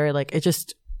skin's better. Like,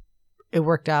 it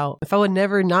worked out. If I would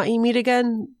never not eat meat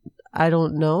again, I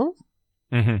don't know.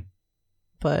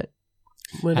 But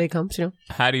when the day comes, you know.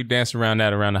 How do you dance around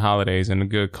that around the holidays and the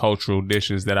good cultural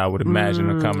dishes that I would imagine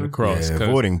are coming across? yeah, 'Cause-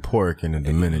 avoiding pork in the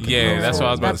Dominican. Yeah, that's what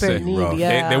I was about to say. Need, Rough.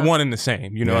 yeah. They're one and the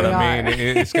same. You know what They I mean?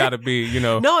 are. It's got to be, you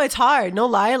know. No, it's hard. No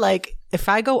lie. Like, if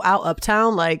I go out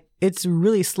uptown, like, it's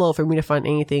really slow for me to find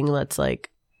anything that's like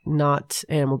not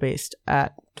animal based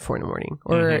at 4 a.m.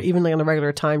 or even like on a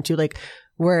regular time too. Like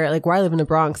where I live in the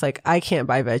Bronx, like I can't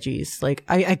buy veggies. Like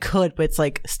I could, but it's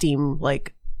like steam,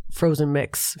 like frozen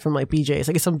mix from like BJ's.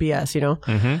 Like it's some BS, you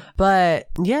know? But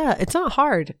yeah, it's not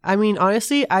hard. I mean,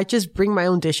 honestly, I just bring my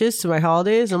own dishes to my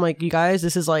holidays. I'm like, you guys,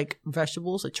 this is like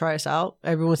vegetables. Like try us out.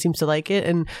 Everyone seems to like it.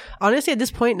 And honestly, at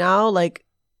this point now, like,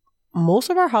 most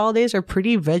of our holidays are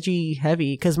pretty veggie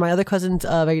heavy because my other cousin's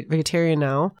vegetarian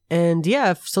now. And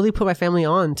yeah, I've slowly put my family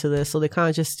on to this. So they kind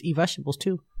of just eat vegetables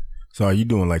too. So are you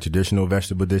doing like traditional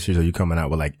vegetable dishes, or are you coming out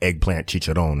with like eggplant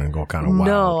chicharron and go kind of wild?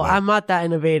 No, like, I'm not that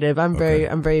innovative. I'm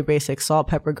very basic. Salt,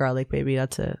 pepper, garlic, baby.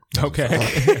 That's it. Okay.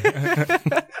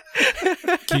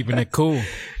 Keeping it cool.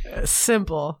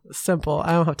 Simple.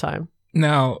 I don't have time.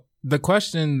 Now, the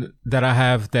question that I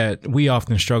have that we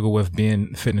often struggle with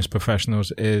being fitness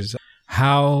professionals is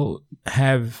how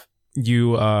have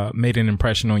you made an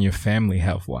impression on your family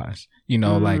health wise? you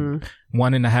know, like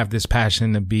wanting to have this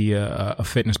passion to be a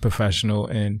fitness professional,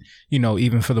 and, you know,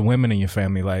 even for the women in your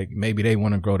family, like maybe they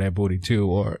want to grow their booty too,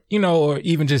 or, you know, or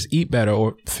even just eat better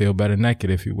or feel better naked,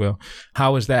 if you will.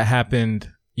 How has that happened,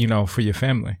 you know, for your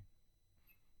family?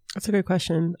 That's a good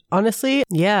question. Honestly,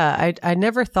 yeah, I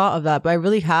never thought of that, but I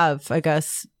really have, I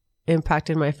guess,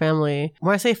 impacted my family.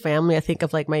 When I say family, I think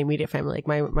of like my immediate family, like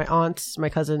my aunts, my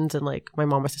cousins, and like my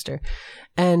mom, my sister.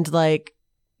 And like,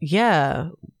 yeah,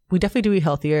 we definitely do eat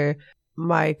healthier.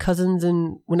 My cousins,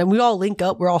 and when we all link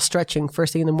up, we're all stretching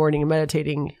first thing in the morning and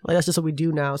meditating. Like, that's just what we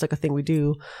do now. It's like a thing we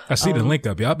do. I see the link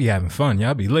up. Y'all be having fun.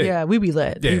 Y'all be lit. Yeah, we be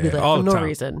lit. Yeah, we be lit all for the no time.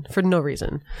 reason. For no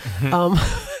reason.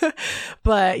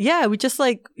 But yeah, we just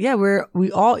like, yeah,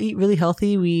 we all eat really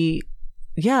healthy.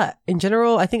 Yeah, in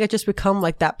general, I think I just become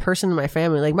like that person in my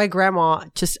family. Like my grandma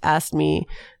just asked me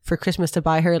for Christmas to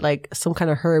buy her like some kind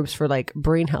of herbs for like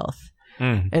brain health.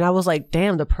 And I was like,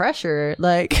 damn, the pressure,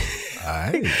 like,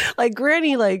 like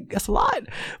granny, like that's a lot.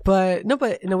 But no,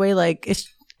 but in a way, like it's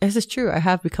just true. I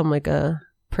have become like a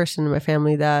person in my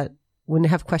family that when they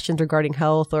have questions regarding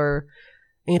health or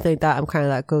anything like that, I'm kind of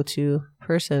that go-to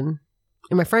person.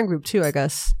 In my friend group too, I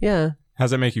guess. Yeah. How's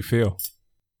that make you feel?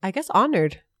 I guess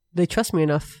honored. They trust me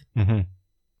enough. Mm-hmm.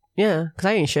 Yeah, because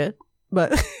I ain't shit.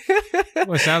 But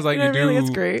well, it sounds like you do. Really, it's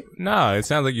great. No, it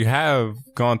sounds like you have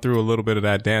gone through a little bit of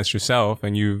that dance yourself,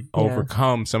 and you've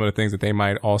overcome some of the things that they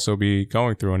might also be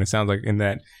going through. And it sounds like in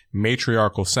that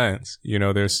matriarchal sense, you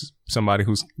know, there's somebody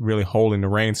who's really holding the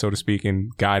reins, so to speak,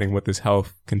 and guiding what this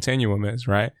health continuum is,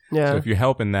 right? Yeah. So if you're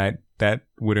helping that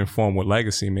would inform what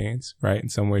legacy means, right? In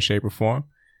some way, shape, or form.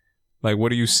 Like, what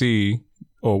do you see,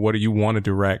 or what do you want to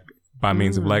direct by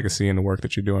means of legacy in the work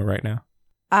that you're doing right now?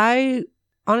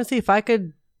 Honestly, if I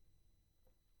could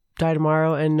die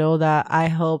tomorrow and know that I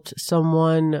helped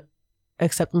someone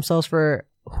accept themselves for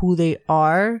who they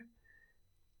are,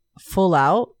 full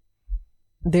out,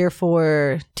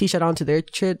 therefore teach that on to their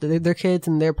kids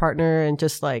and their partner, and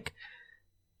just like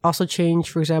also change,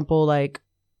 for example, like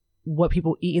what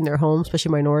people eat in their homes,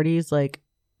 especially minorities, like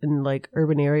in like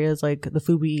urban areas, like the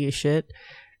food we eat is shit.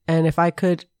 And if I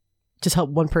could just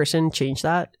help one person change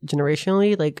that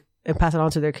generationally, like, and pass it on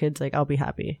to their kids, like, I'll be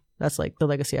happy. That's like the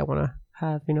legacy I want to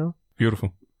have, you know?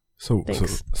 Beautiful. So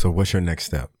what's your next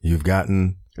step? You've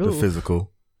gotten the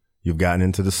physical, you've gotten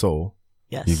into the soul,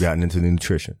 yes, you've gotten into the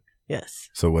nutrition. Yes.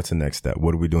 So what's the next step?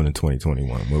 What are we doing in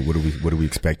 2021? What are we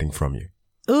expecting from you?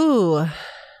 Ooh,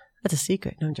 that's a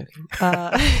secret. No, I'm joking.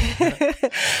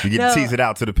 You get to tease it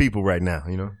out to the people right now,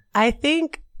 you know? I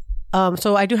think,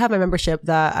 so I do have my membership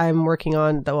that I'm working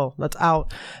on, that's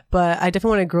out, but I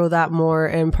definitely want to grow that more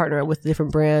and partner with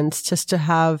different brands just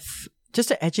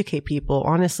to educate people,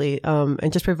 honestly,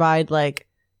 and just provide like,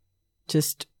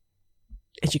 just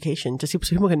education, just so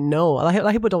people can know. A lot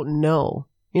of people don't know,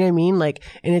 you know what I mean? Like,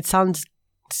 and it sounds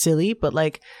silly, but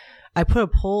like, I put a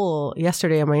poll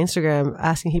yesterday on my Instagram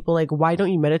asking people like, why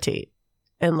don't you meditate?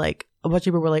 And like a bunch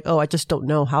of people were like, oh, I just don't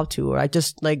know how to, or I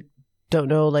just like don't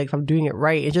know like if I'm doing it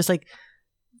right. It's just like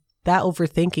that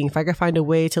overthinking. If I could find a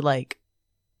way to like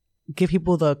give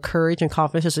people the courage and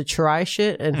confidence just to try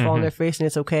shit and fall on their face and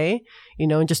it's okay, you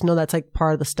know, and just know that's like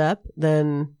part of the step,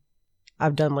 then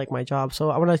I've done like my job. So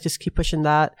I want to just keep pushing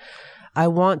that. I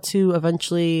want to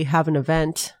eventually have an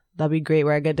event. That'd be great,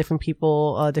 where I get different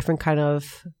people, different kind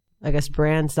of, I guess,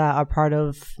 brands that are part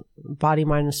of Body,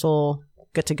 Mind, and Soul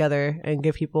get together and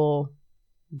give people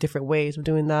different ways of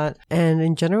doing that. And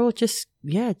in general, just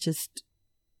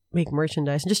make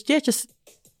merchandise and just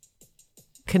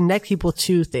connect people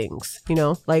to things, you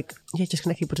know, like, just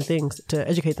connect people to things, to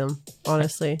educate them,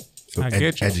 honestly. So I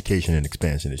get you. Education and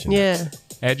expansion is your next.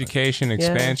 Education,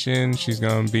 expansion. She's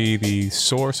going to be the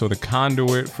source or the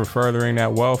conduit for furthering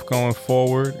that wealth going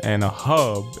forward, and a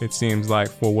hub, it seems like,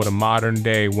 for what a modern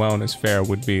day wellness fair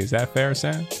would be. Is that fair,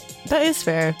 Sam? That is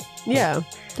fair. Yeah,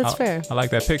 that's fair. I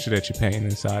like that picture that you're painting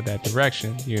inside that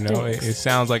direction. You know, it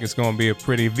sounds like it's going to be a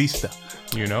pretty vista.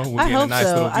 You know, we're I getting hope a nice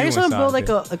so. little view I just want to build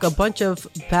inside like a bunch of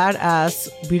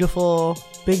badass, beautiful,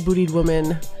 big bootied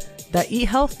women that eat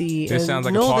healthy This and sounds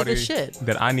like know a that party this shit.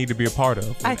 that I need to be a part of.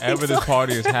 I think Whenever so. this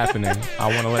party is happening, I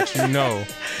want to let you know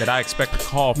that I expect a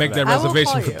call. Make that I will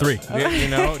reservation call for you. 3. Yeah, you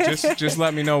know, just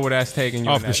let me know where that's taking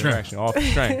you Off in the that strength. direction. Off the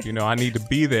strength. You know, I need to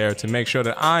be there to make sure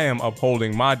that I am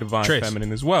upholding my divine Trace.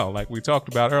 feminine as well, like we talked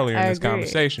about earlier in I this agree.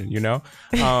 conversation. You know,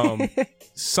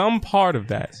 some part of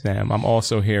that, Sam, I'm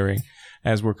also hearing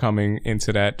as we're coming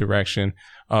into that direction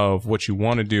of what you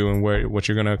want to do and what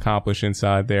you're going to accomplish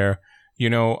inside there. You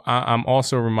know, I'm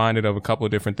also reminded of a couple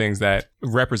of different things that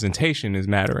representation is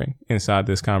mattering inside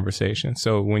this conversation.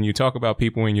 So when you talk about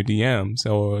people in your DMs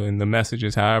or in the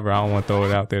messages, however, I don't want to throw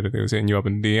it out there that they was hitting you up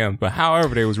in the DMs, but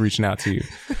however they was reaching out to you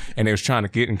and they was trying to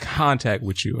get in contact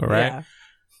with you, all right? Yeah.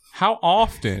 How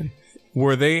often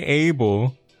were they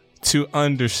able to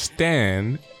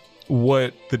understand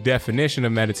what the definition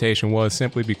of meditation was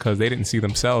simply because they didn't see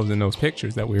themselves in those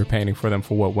pictures that we were painting for them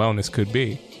for what wellness could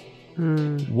be?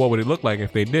 What would it look like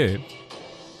if they did?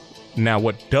 Now,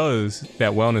 what does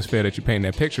that wellness fair that you paint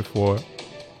that picture for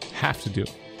have to do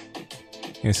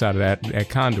inside of that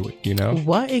conduit, you know?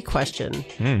 What a question.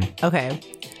 Okay.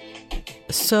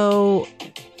 So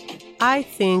I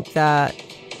think that,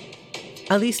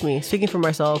 at least me, speaking for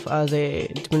myself as a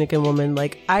Dominican woman,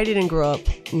 like I didn't grow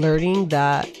up learning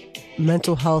that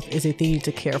mental health is a thing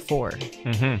to care for.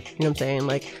 You know what I'm saying?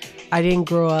 Like I didn't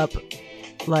grow up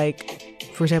like,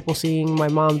 for example, seeing my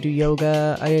mom do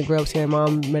yoga. I didn't grow up seeing my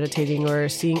mom meditating or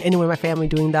seeing anyone in my family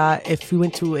doing that. If we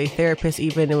went to a therapist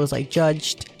even, it was like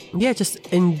judged. Yeah, just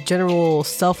in general,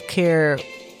 self-care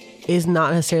is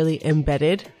not necessarily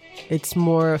embedded. It's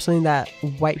more something that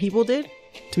white people did,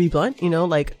 to be blunt, you know,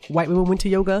 like white women went to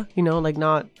yoga, you know, like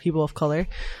not people of color,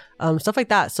 stuff like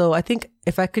that. So I think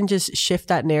if I can just shift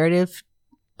that narrative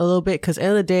a little bit, because at the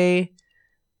end of the day,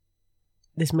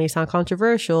 this may sound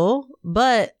controversial,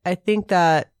 but I think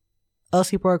that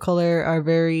us people of color are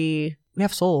we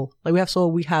have soul. Like we have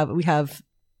soul. We have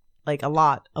like a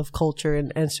lot of culture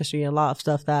and ancestry and a lot of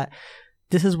stuff that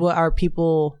this is what our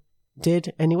people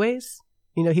did anyways.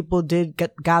 You know, people did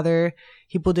gather.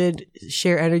 People did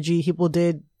share energy. People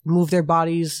did move their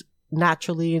bodies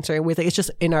naturally in certain ways. Like it's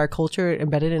just in our culture,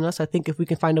 embedded in us. I think if we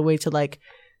can find a way to like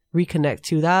reconnect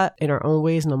to that in our own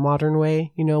ways, in a modern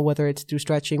way, you know, whether it's through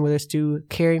stretching, whether it's through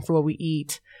caring for what we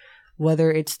eat, whether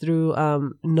it's through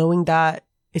knowing that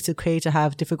it's okay to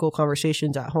have difficult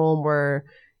conversations at home, or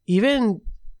even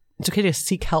it's okay to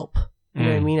seek help. You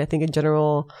know what I mean? I think in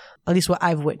general, at least what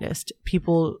I've witnessed,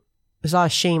 there's a lot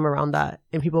of shame around that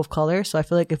in people of color. So I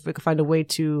feel like if we could find a way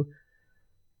to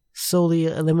slowly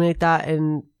eliminate that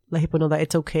and let people know that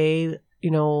it's okay,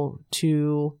 you know,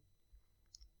 to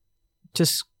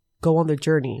just go on the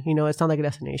journey. You know, it's not like a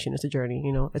destination, it's a journey.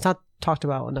 You know, it's not talked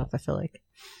about enough, I feel like.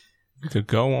 To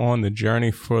go on the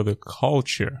journey for the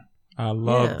culture. I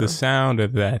love the sound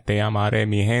of that. Te amaré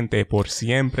mi gente por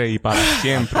siempre y para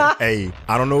siempre. Hey,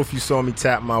 I don't know if you saw me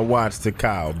tap my watch to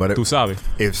Kyle, but Tú sabes.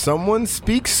 If someone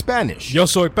speaks Spanish, Yo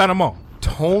soy Panama.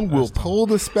 Tone will pull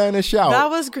the Spanish out. That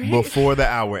was great. Before the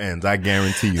hour ends, I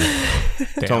guarantee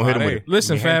you. Tone, hit him with it.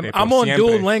 Listen, fam, I'm on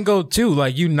Duolingo too.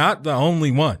 Like, you're not the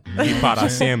only one. Y para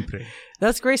siempre.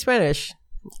 That's great Spanish.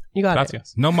 You got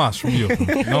Gracias. it. No más from you.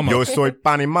 No más. Yo soy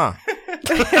Panama.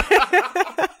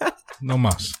 No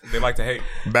más. They like to hate.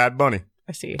 Bad Bunny.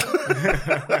 I see.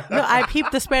 No, I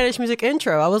peeped the Spanish music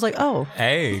intro. I was like, oh.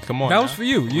 Hey, come on. That now. was for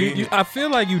you. You I feel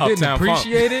like you didn't Uptown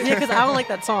appreciate it. Yeah, because I don't like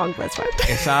that song, but it's fine.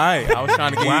 It's all right. I was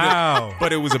trying to get Wow. you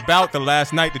but it was about the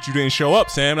last night that you didn't show up,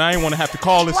 Sam. I didn't want to have to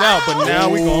call this out, but now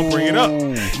we're going to bring it up.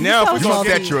 Now, if we're You going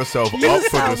set yourself up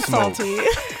for the smoke. salty.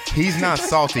 He's not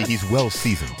salty. He's well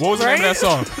seasoned. What was the name of that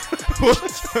song?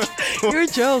 Your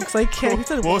jokes. I can't. You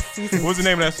said What was the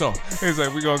name of that song? It's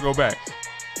like, we're going to go back.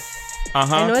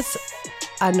 I know it's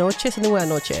Anoche, something with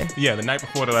Anoche. Yeah, the night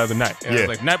before the other night. And Yeah, it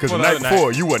was like, night because before the the night other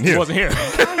before night. you wasn't here. Wasn't here.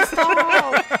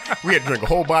 Stop. We had to drink a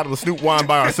whole bottle of Snoop wine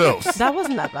by ourselves. That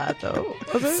wasn't that bad, though.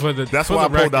 Was it? That's for why I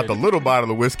the pulled out record, the little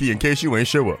bottle of whiskey in case you ain't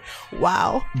show up.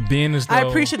 Wow. Being as though, I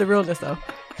appreciate the realness, though.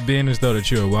 being as though that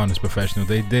you're a wellness professional,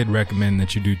 they did recommend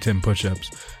that you do 10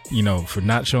 push-ups, you know, for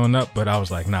not showing up. But I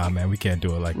was like, nah, man, we can't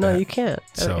do it like that. No, you can't.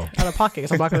 So- Out of pocket,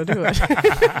 so I'm not going to do it.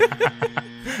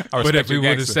 But if we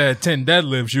would have said 10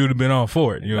 deadlifts, you would have been all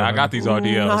for it. You know I what got these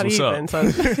RDLs. Not What's even. up? So.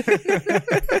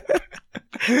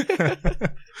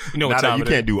 You know what Now that time you it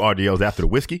can't do RDLs after the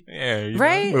whiskey. Yeah, you know.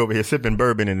 Right? We're over here sipping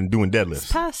bourbon and doing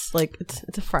deadlifts. Past, like,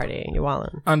 it's a Friday and you're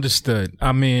wildin'. Understood.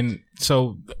 I mean,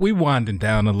 so we winding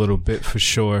down a little bit for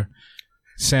sure.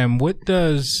 Sam, what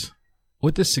does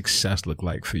success look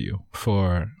like for you?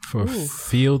 For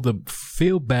feel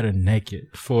better naked,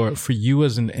 for you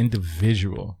as an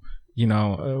individual? You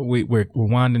know, we're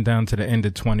winding down to the end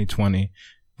of 2020.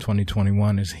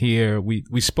 2021 is here.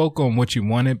 We spoke on what you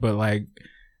wanted, but like,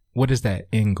 what does that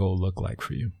end goal look like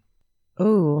for you?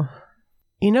 Oh,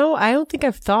 you know, I don't think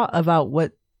I've thought about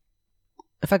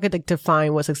if I could like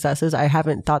define what success is. I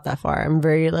haven't thought that far. I'm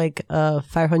very like a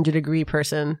 500-degree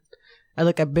person. I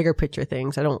look at bigger picture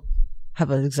things. I don't have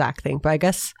an exact thing, but I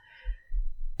guess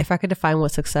if I could define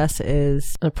what success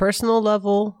is on a personal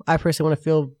level, I personally want to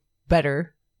feel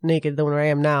better Naked than where I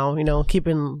am now, you know,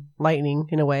 keeping lightning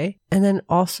in a way. And then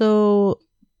also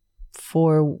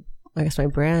for, I guess, my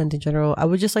brand in general, I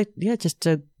would just like, just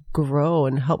to grow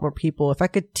and help more people. If I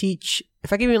could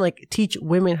even like teach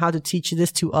women how to teach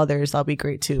this to others, that'll be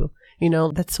great too. You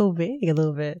know, that's so vague a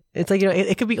little bit. It's like, you know,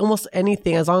 it could be almost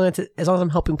anything as long as I'm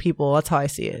helping people. That's how I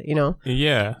see it, you know?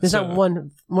 Yeah. There's not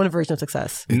one version of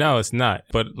success. No, it's not.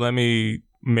 But let me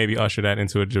maybe usher that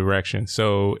into a direction.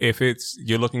 So if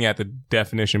you're looking at the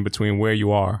definition between where you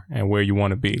are and where you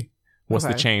want to be, what's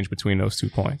the change between those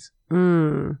 2 points?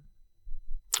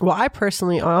 Well, I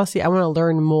personally, honestly, I want to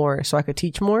learn more so I could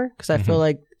teach more, because I feel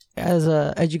like as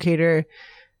a educator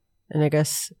and I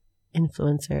guess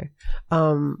influencer,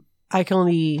 I can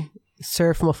only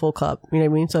serve from a full cup. You know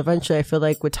what I mean? So eventually I feel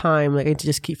like with time, like I need to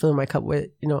just keep filling my cup with,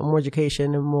 you know, more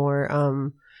education and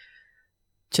more,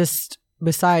 just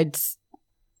besides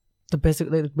the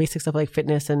basic stuff like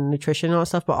fitness and nutrition and all that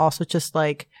stuff, but also just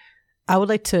like, I would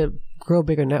like to grow a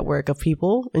bigger network of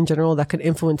people in general that could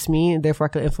influence me, and therefore I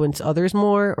could influence others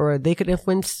more, or they could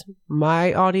influence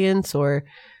my audience,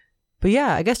 but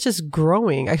yeah, I guess just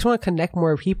growing. I just want to connect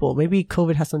more people. Maybe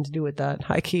COVID has something to do with that.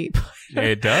 I keep.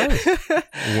 It does.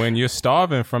 When you're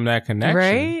starving from that connection,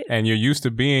 right? And you're used to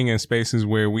being in spaces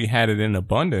where we had it in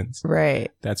abundance,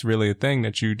 right? That's really a thing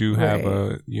that you do have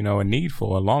a need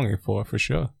for, a longing for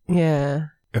sure. Yeah.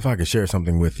 If I could share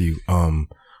something with you,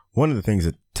 one of the things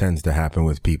that tends to happen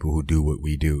with people who do what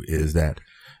we do is that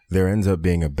there ends up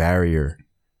being a barrier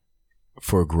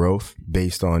for growth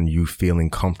based on you feeling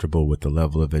comfortable with the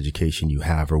level of education you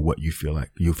have or what you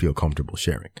feel comfortable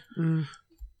sharing.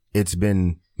 It's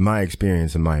been my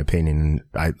experience, in my opinion,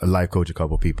 I life coach a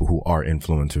couple of people who are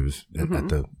influencers at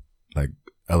the like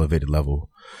elevated level.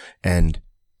 And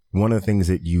one of the things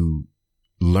that you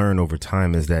learn over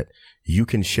time is that you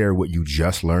can share what you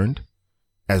just learned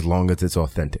as long as it's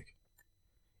authentic.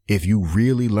 If you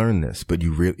really learn this, but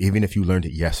even if you learned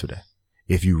it yesterday,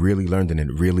 if you really learned it and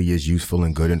it really is useful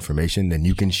and good information, then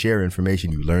you can share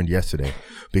information you learned yesterday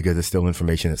because it's still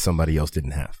information that somebody else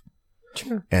didn't have.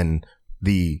 True. And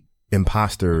the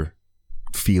imposter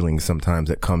feeling sometimes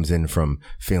that comes in from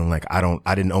feeling like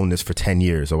I didn't own this for 10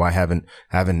 years, or I haven't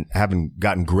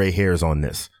gotten gray hairs on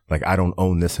this. Like I don't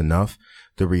own this enough.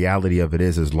 The reality of it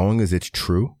is, as long as it's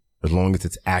true, as long as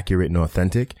it's accurate and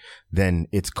authentic, then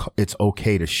it's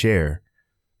okay to share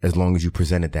as long as you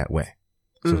present it that way.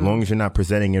 So as long as you're not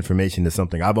presenting information to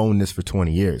something, I've owned this for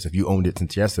 20 years. If you owned it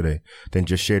since yesterday, then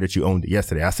just share that you owned it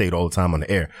yesterday. I say it all the time on the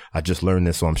air. I just learned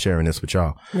this, so I'm sharing this with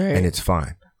y'all. Right. And it's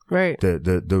fine. Right.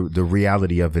 The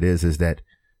reality of it is that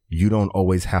you don't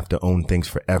always have to own things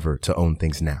forever to own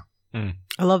things now.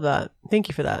 I love that. Thank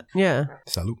you for that. Yeah.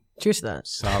 Salud. Cheers to that.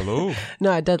 Salud.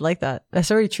 No, I did like that. That's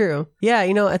very true. Yeah,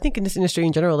 you know, I think in this industry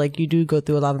in general, like you do go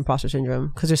through a lot of imposter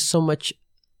syndrome because there's so much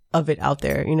of it out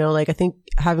there. You know, like I think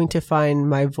having to find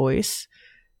my voice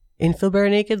in Feel Better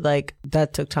Naked, like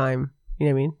that took time. You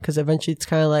know what I mean? Because eventually it's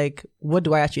kind of like, what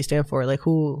do I actually stand for? Like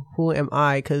who am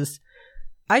I? Because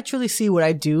I truly see what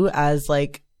I do as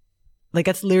like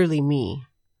that's literally me.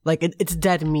 Like it's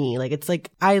dead me. Like it's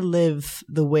like I live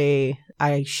the way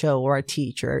I show or I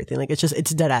teach or everything. Like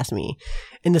it's dead ass me.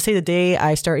 And to say the day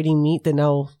I start eating meat, then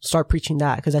I'll start preaching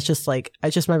that, because that's just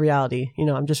my reality. You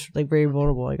know, I'm just like very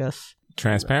vulnerable, I guess.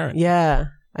 Transparent. Yeah,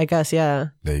 I guess. Yeah.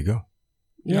 There you go.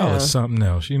 Yeah. Y'all is something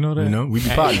else. You know that? You know, we be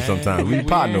potting sometimes. We be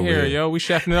potting over here, here. yo. We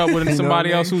chefing it up with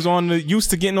somebody else who's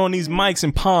used to getting on these mics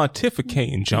and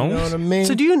pontificating, Jones. You know what I mean?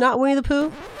 So do you not Winnie the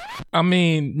Pooh? I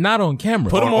mean, not on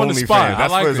camera. Put him on the spot.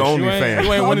 That's I like for his this. OnlyFans.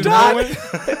 You ain't Winnie the Pooh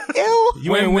it? Ew.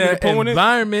 You ain't When Winnie the the Pooh it?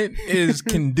 environment is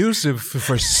conducive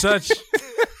for such.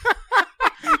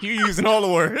 You using all the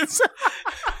words.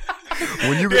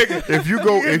 When you if you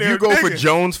go for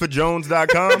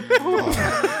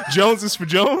jonesforjones.com, Jones is for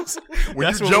Jones. when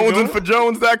That's you what we're doing?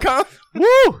 jonesandforjones.com, Woo!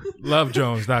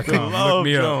 LoveJones.com. Love Look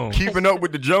me up. Jones. keeping up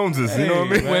with the Joneses, you know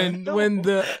what I mean? When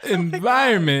the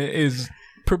environment is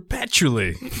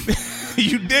perpetually.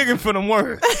 You digging for them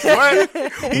words. What?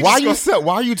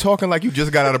 Why are you talking like you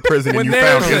just got out of prison and you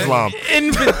found there's Islam? an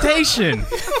invitation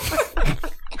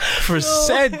for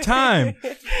said time,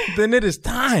 then it is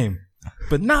time,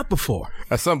 but not before.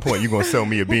 At some point, you're going to sell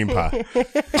me a bean pie.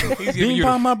 He's giving Bean you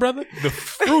pie, my brother. the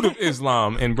fruit of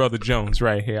Islam in Brother Jones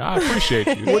right here. I appreciate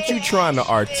you. What you trying to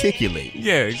articulate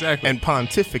Yeah, exactly. and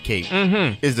pontificate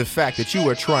is the fact that you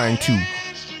are trying to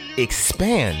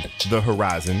expand the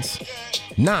horizons,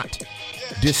 not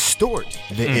distort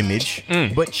the image,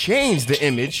 but change the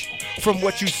image from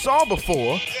what you saw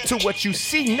before to what you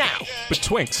see now.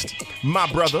 Betwixt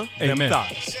My brother, them Amen.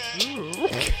 thoughts.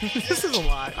 This is a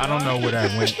lot. I don't know where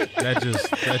that went. That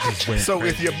just went. So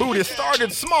if your booty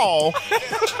started small,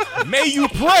 May you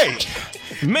pray.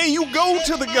 May you go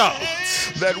to the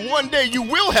gods that one day you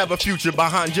will have a future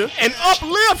behind you. and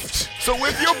uplift. So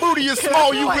if your booty is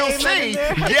small, you will say,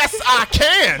 yes, I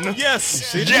can.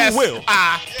 Yes, Yes, you will.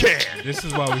 I can. This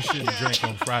is why we shouldn't drink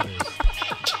on Fridays,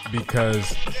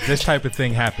 because this type of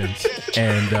thing happens.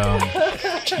 And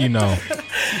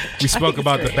we spoke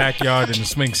about the backyard and the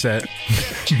swing set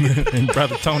in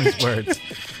Brother Tony's words.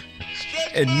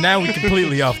 And now we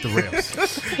completely off the rails.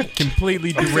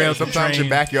 Completely derailed the Sometimes train. your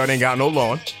backyard ain't got no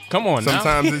lawn. Come on now.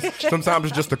 Sometimes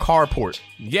it's just a carport.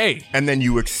 Yay. And then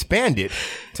you expand it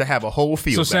to have a whole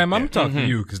field. So back Sam, I'm there. talking to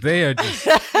you because they are just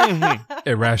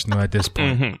irrational at this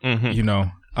point.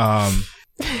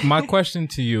 My question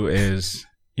to you is,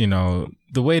 the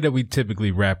way that we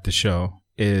typically wrap the show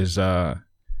is,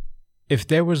 if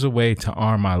there was a way to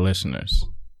arm our listeners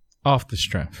off the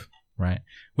strength, right,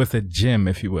 with a gem,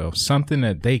 if you will, something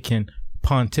that they can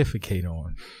pontificate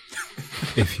on,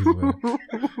 if you will,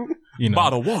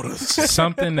 Bottled waters.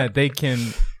 something that they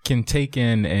can take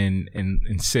in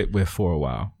and sit with for a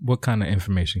while, what kind of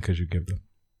information could you give them?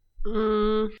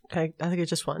 I think it's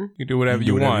just one. You do whatever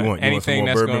you You want. want some Anything more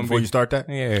that's bourbon going to before be. you start that?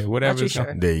 Yeah, whatever. Actually,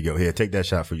 sure. There you go. Here, take that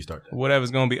shot before you start that.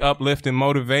 Whatever's going to be uplifting,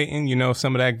 motivating,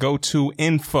 some of that go-to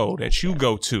info that you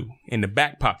go to in the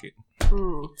back pocket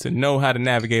to know how to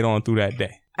navigate on through that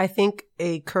day. I think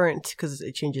a current, because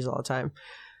it changes all the time,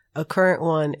 a current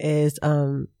one is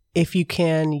if you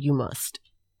can, you must.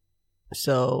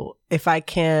 So if I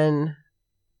can,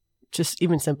 just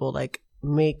even simple, like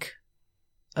make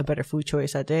a better food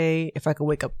choice that day, if I could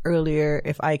wake up earlier,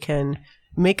 if I can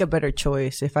make a better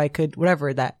choice, if I could,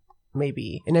 whatever that may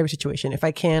be in every situation, if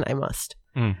I can, I must.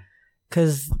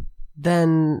 Because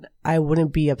then I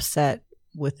wouldn't be upset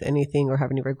with anything or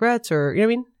have any regrets or, you know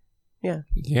what I mean? Yeah.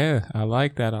 Yeah, I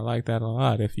like that. I like that a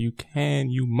lot. If you can,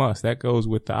 you must. That goes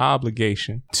with the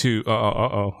obligation to.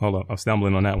 Hold on. I'm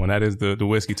stumbling on that one. That is the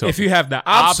whiskey toast. If you have the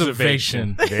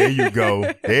observation, There you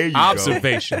go. There you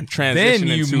observation, then transition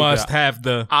you into must the have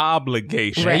the.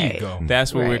 obligation. There Right. you go.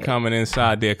 That's where we're Right. coming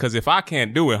inside there. Because if I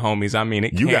can't do it, homies, I mean,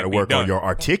 it go. You can't got to be work done. on your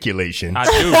articulation. I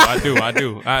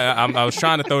do. I was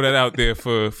trying to throw that out there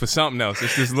for something else.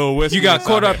 It's this little whiskey. You got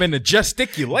caught inside up in the the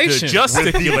gesticulation.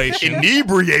 gesticulation.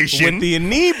 Inebriation. With the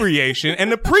inebriation and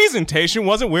the presentation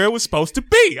wasn't where it was supposed to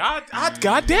be. God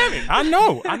damn it. I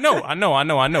know.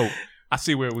 I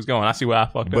see where it was going. I see where I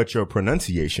fucked up. But your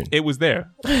pronunciation. It was there.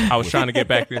 I was trying to get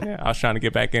back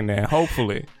in there.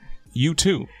 Hopefully, you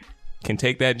too can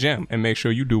take that gem and make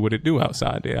sure you do what it do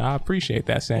outside there. I appreciate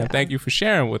that, Sam. Thank you for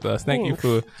sharing with us. Thank you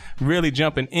for really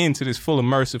jumping into this full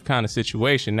immersive kind of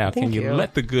situation. Now, can you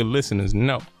let the good listeners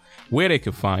know where they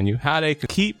can find you, how they can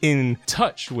keep in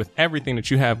touch with everything that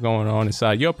you have going on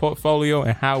inside your portfolio,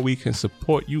 and how we can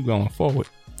support you going forward?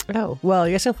 Oh, well,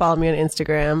 you guys can follow me on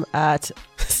Instagram at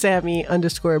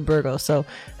Sammy_Burgos. So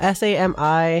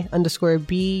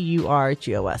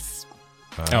SAMI_BURGOS.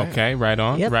 Okay, right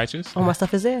on. Yep. Righteous. All my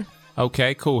stuff is there.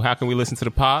 Okay, cool. How can we listen to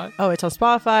the pod? Oh, it's on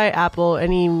Spotify, Apple,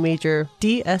 any major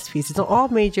DSPs. It's on all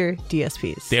major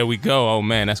DSPs. There we go. Oh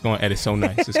man, that's going to edit so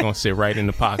nice. It's going to sit right in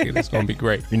the pocket. It's going to be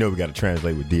great. You know we got to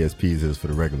translate what DSPs is for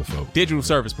the regular folk. Digital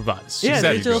service providers. She Yeah,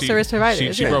 said it. digital service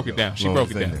providers, She yeah. broke it down. She Long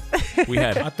broke as it they down. We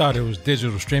had I it. thought it was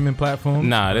digital streaming platform.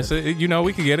 Nah, that's a,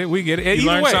 we can get it. We get it. You Either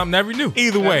learn way, something every new.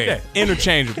 Either every way, day.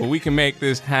 interchangeable. We can make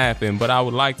this happen. But I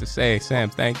would like to say, Sam,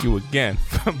 thank you again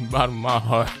from the bottom of my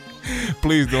heart.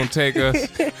 Please don't take us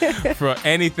for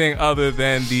anything other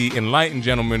than the enlightened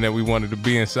gentleman that we wanted to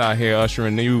be inside here,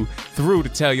 ushering you through to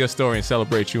tell your story and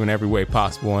celebrate you in every way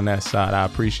possible on that side. I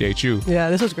appreciate you.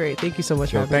 Yeah, this was great. Thank you so much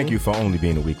for Yo, having thank me. you for only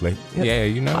being a week late. Yep. Yeah,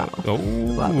 you know. Wow. Oh,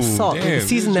 Wow, the salt. damn. The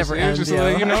season It was never just, ends, It was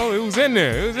just, yo. it was in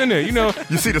there. It was in there. You know,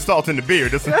 You see the salt in the beer.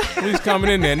 This he's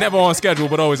coming in there. Never on schedule,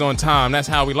 but always on time. That's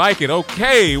how we like it.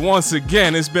 Okay, once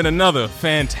again, it's been another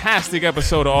fantastic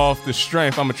episode of Off the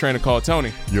Strength. I'm a trainer called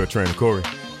Tony. You're a trainer, Corey.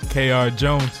 KR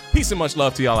Jones. Peace and much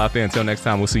love to y'all out there. Until next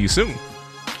time, we'll see you soon.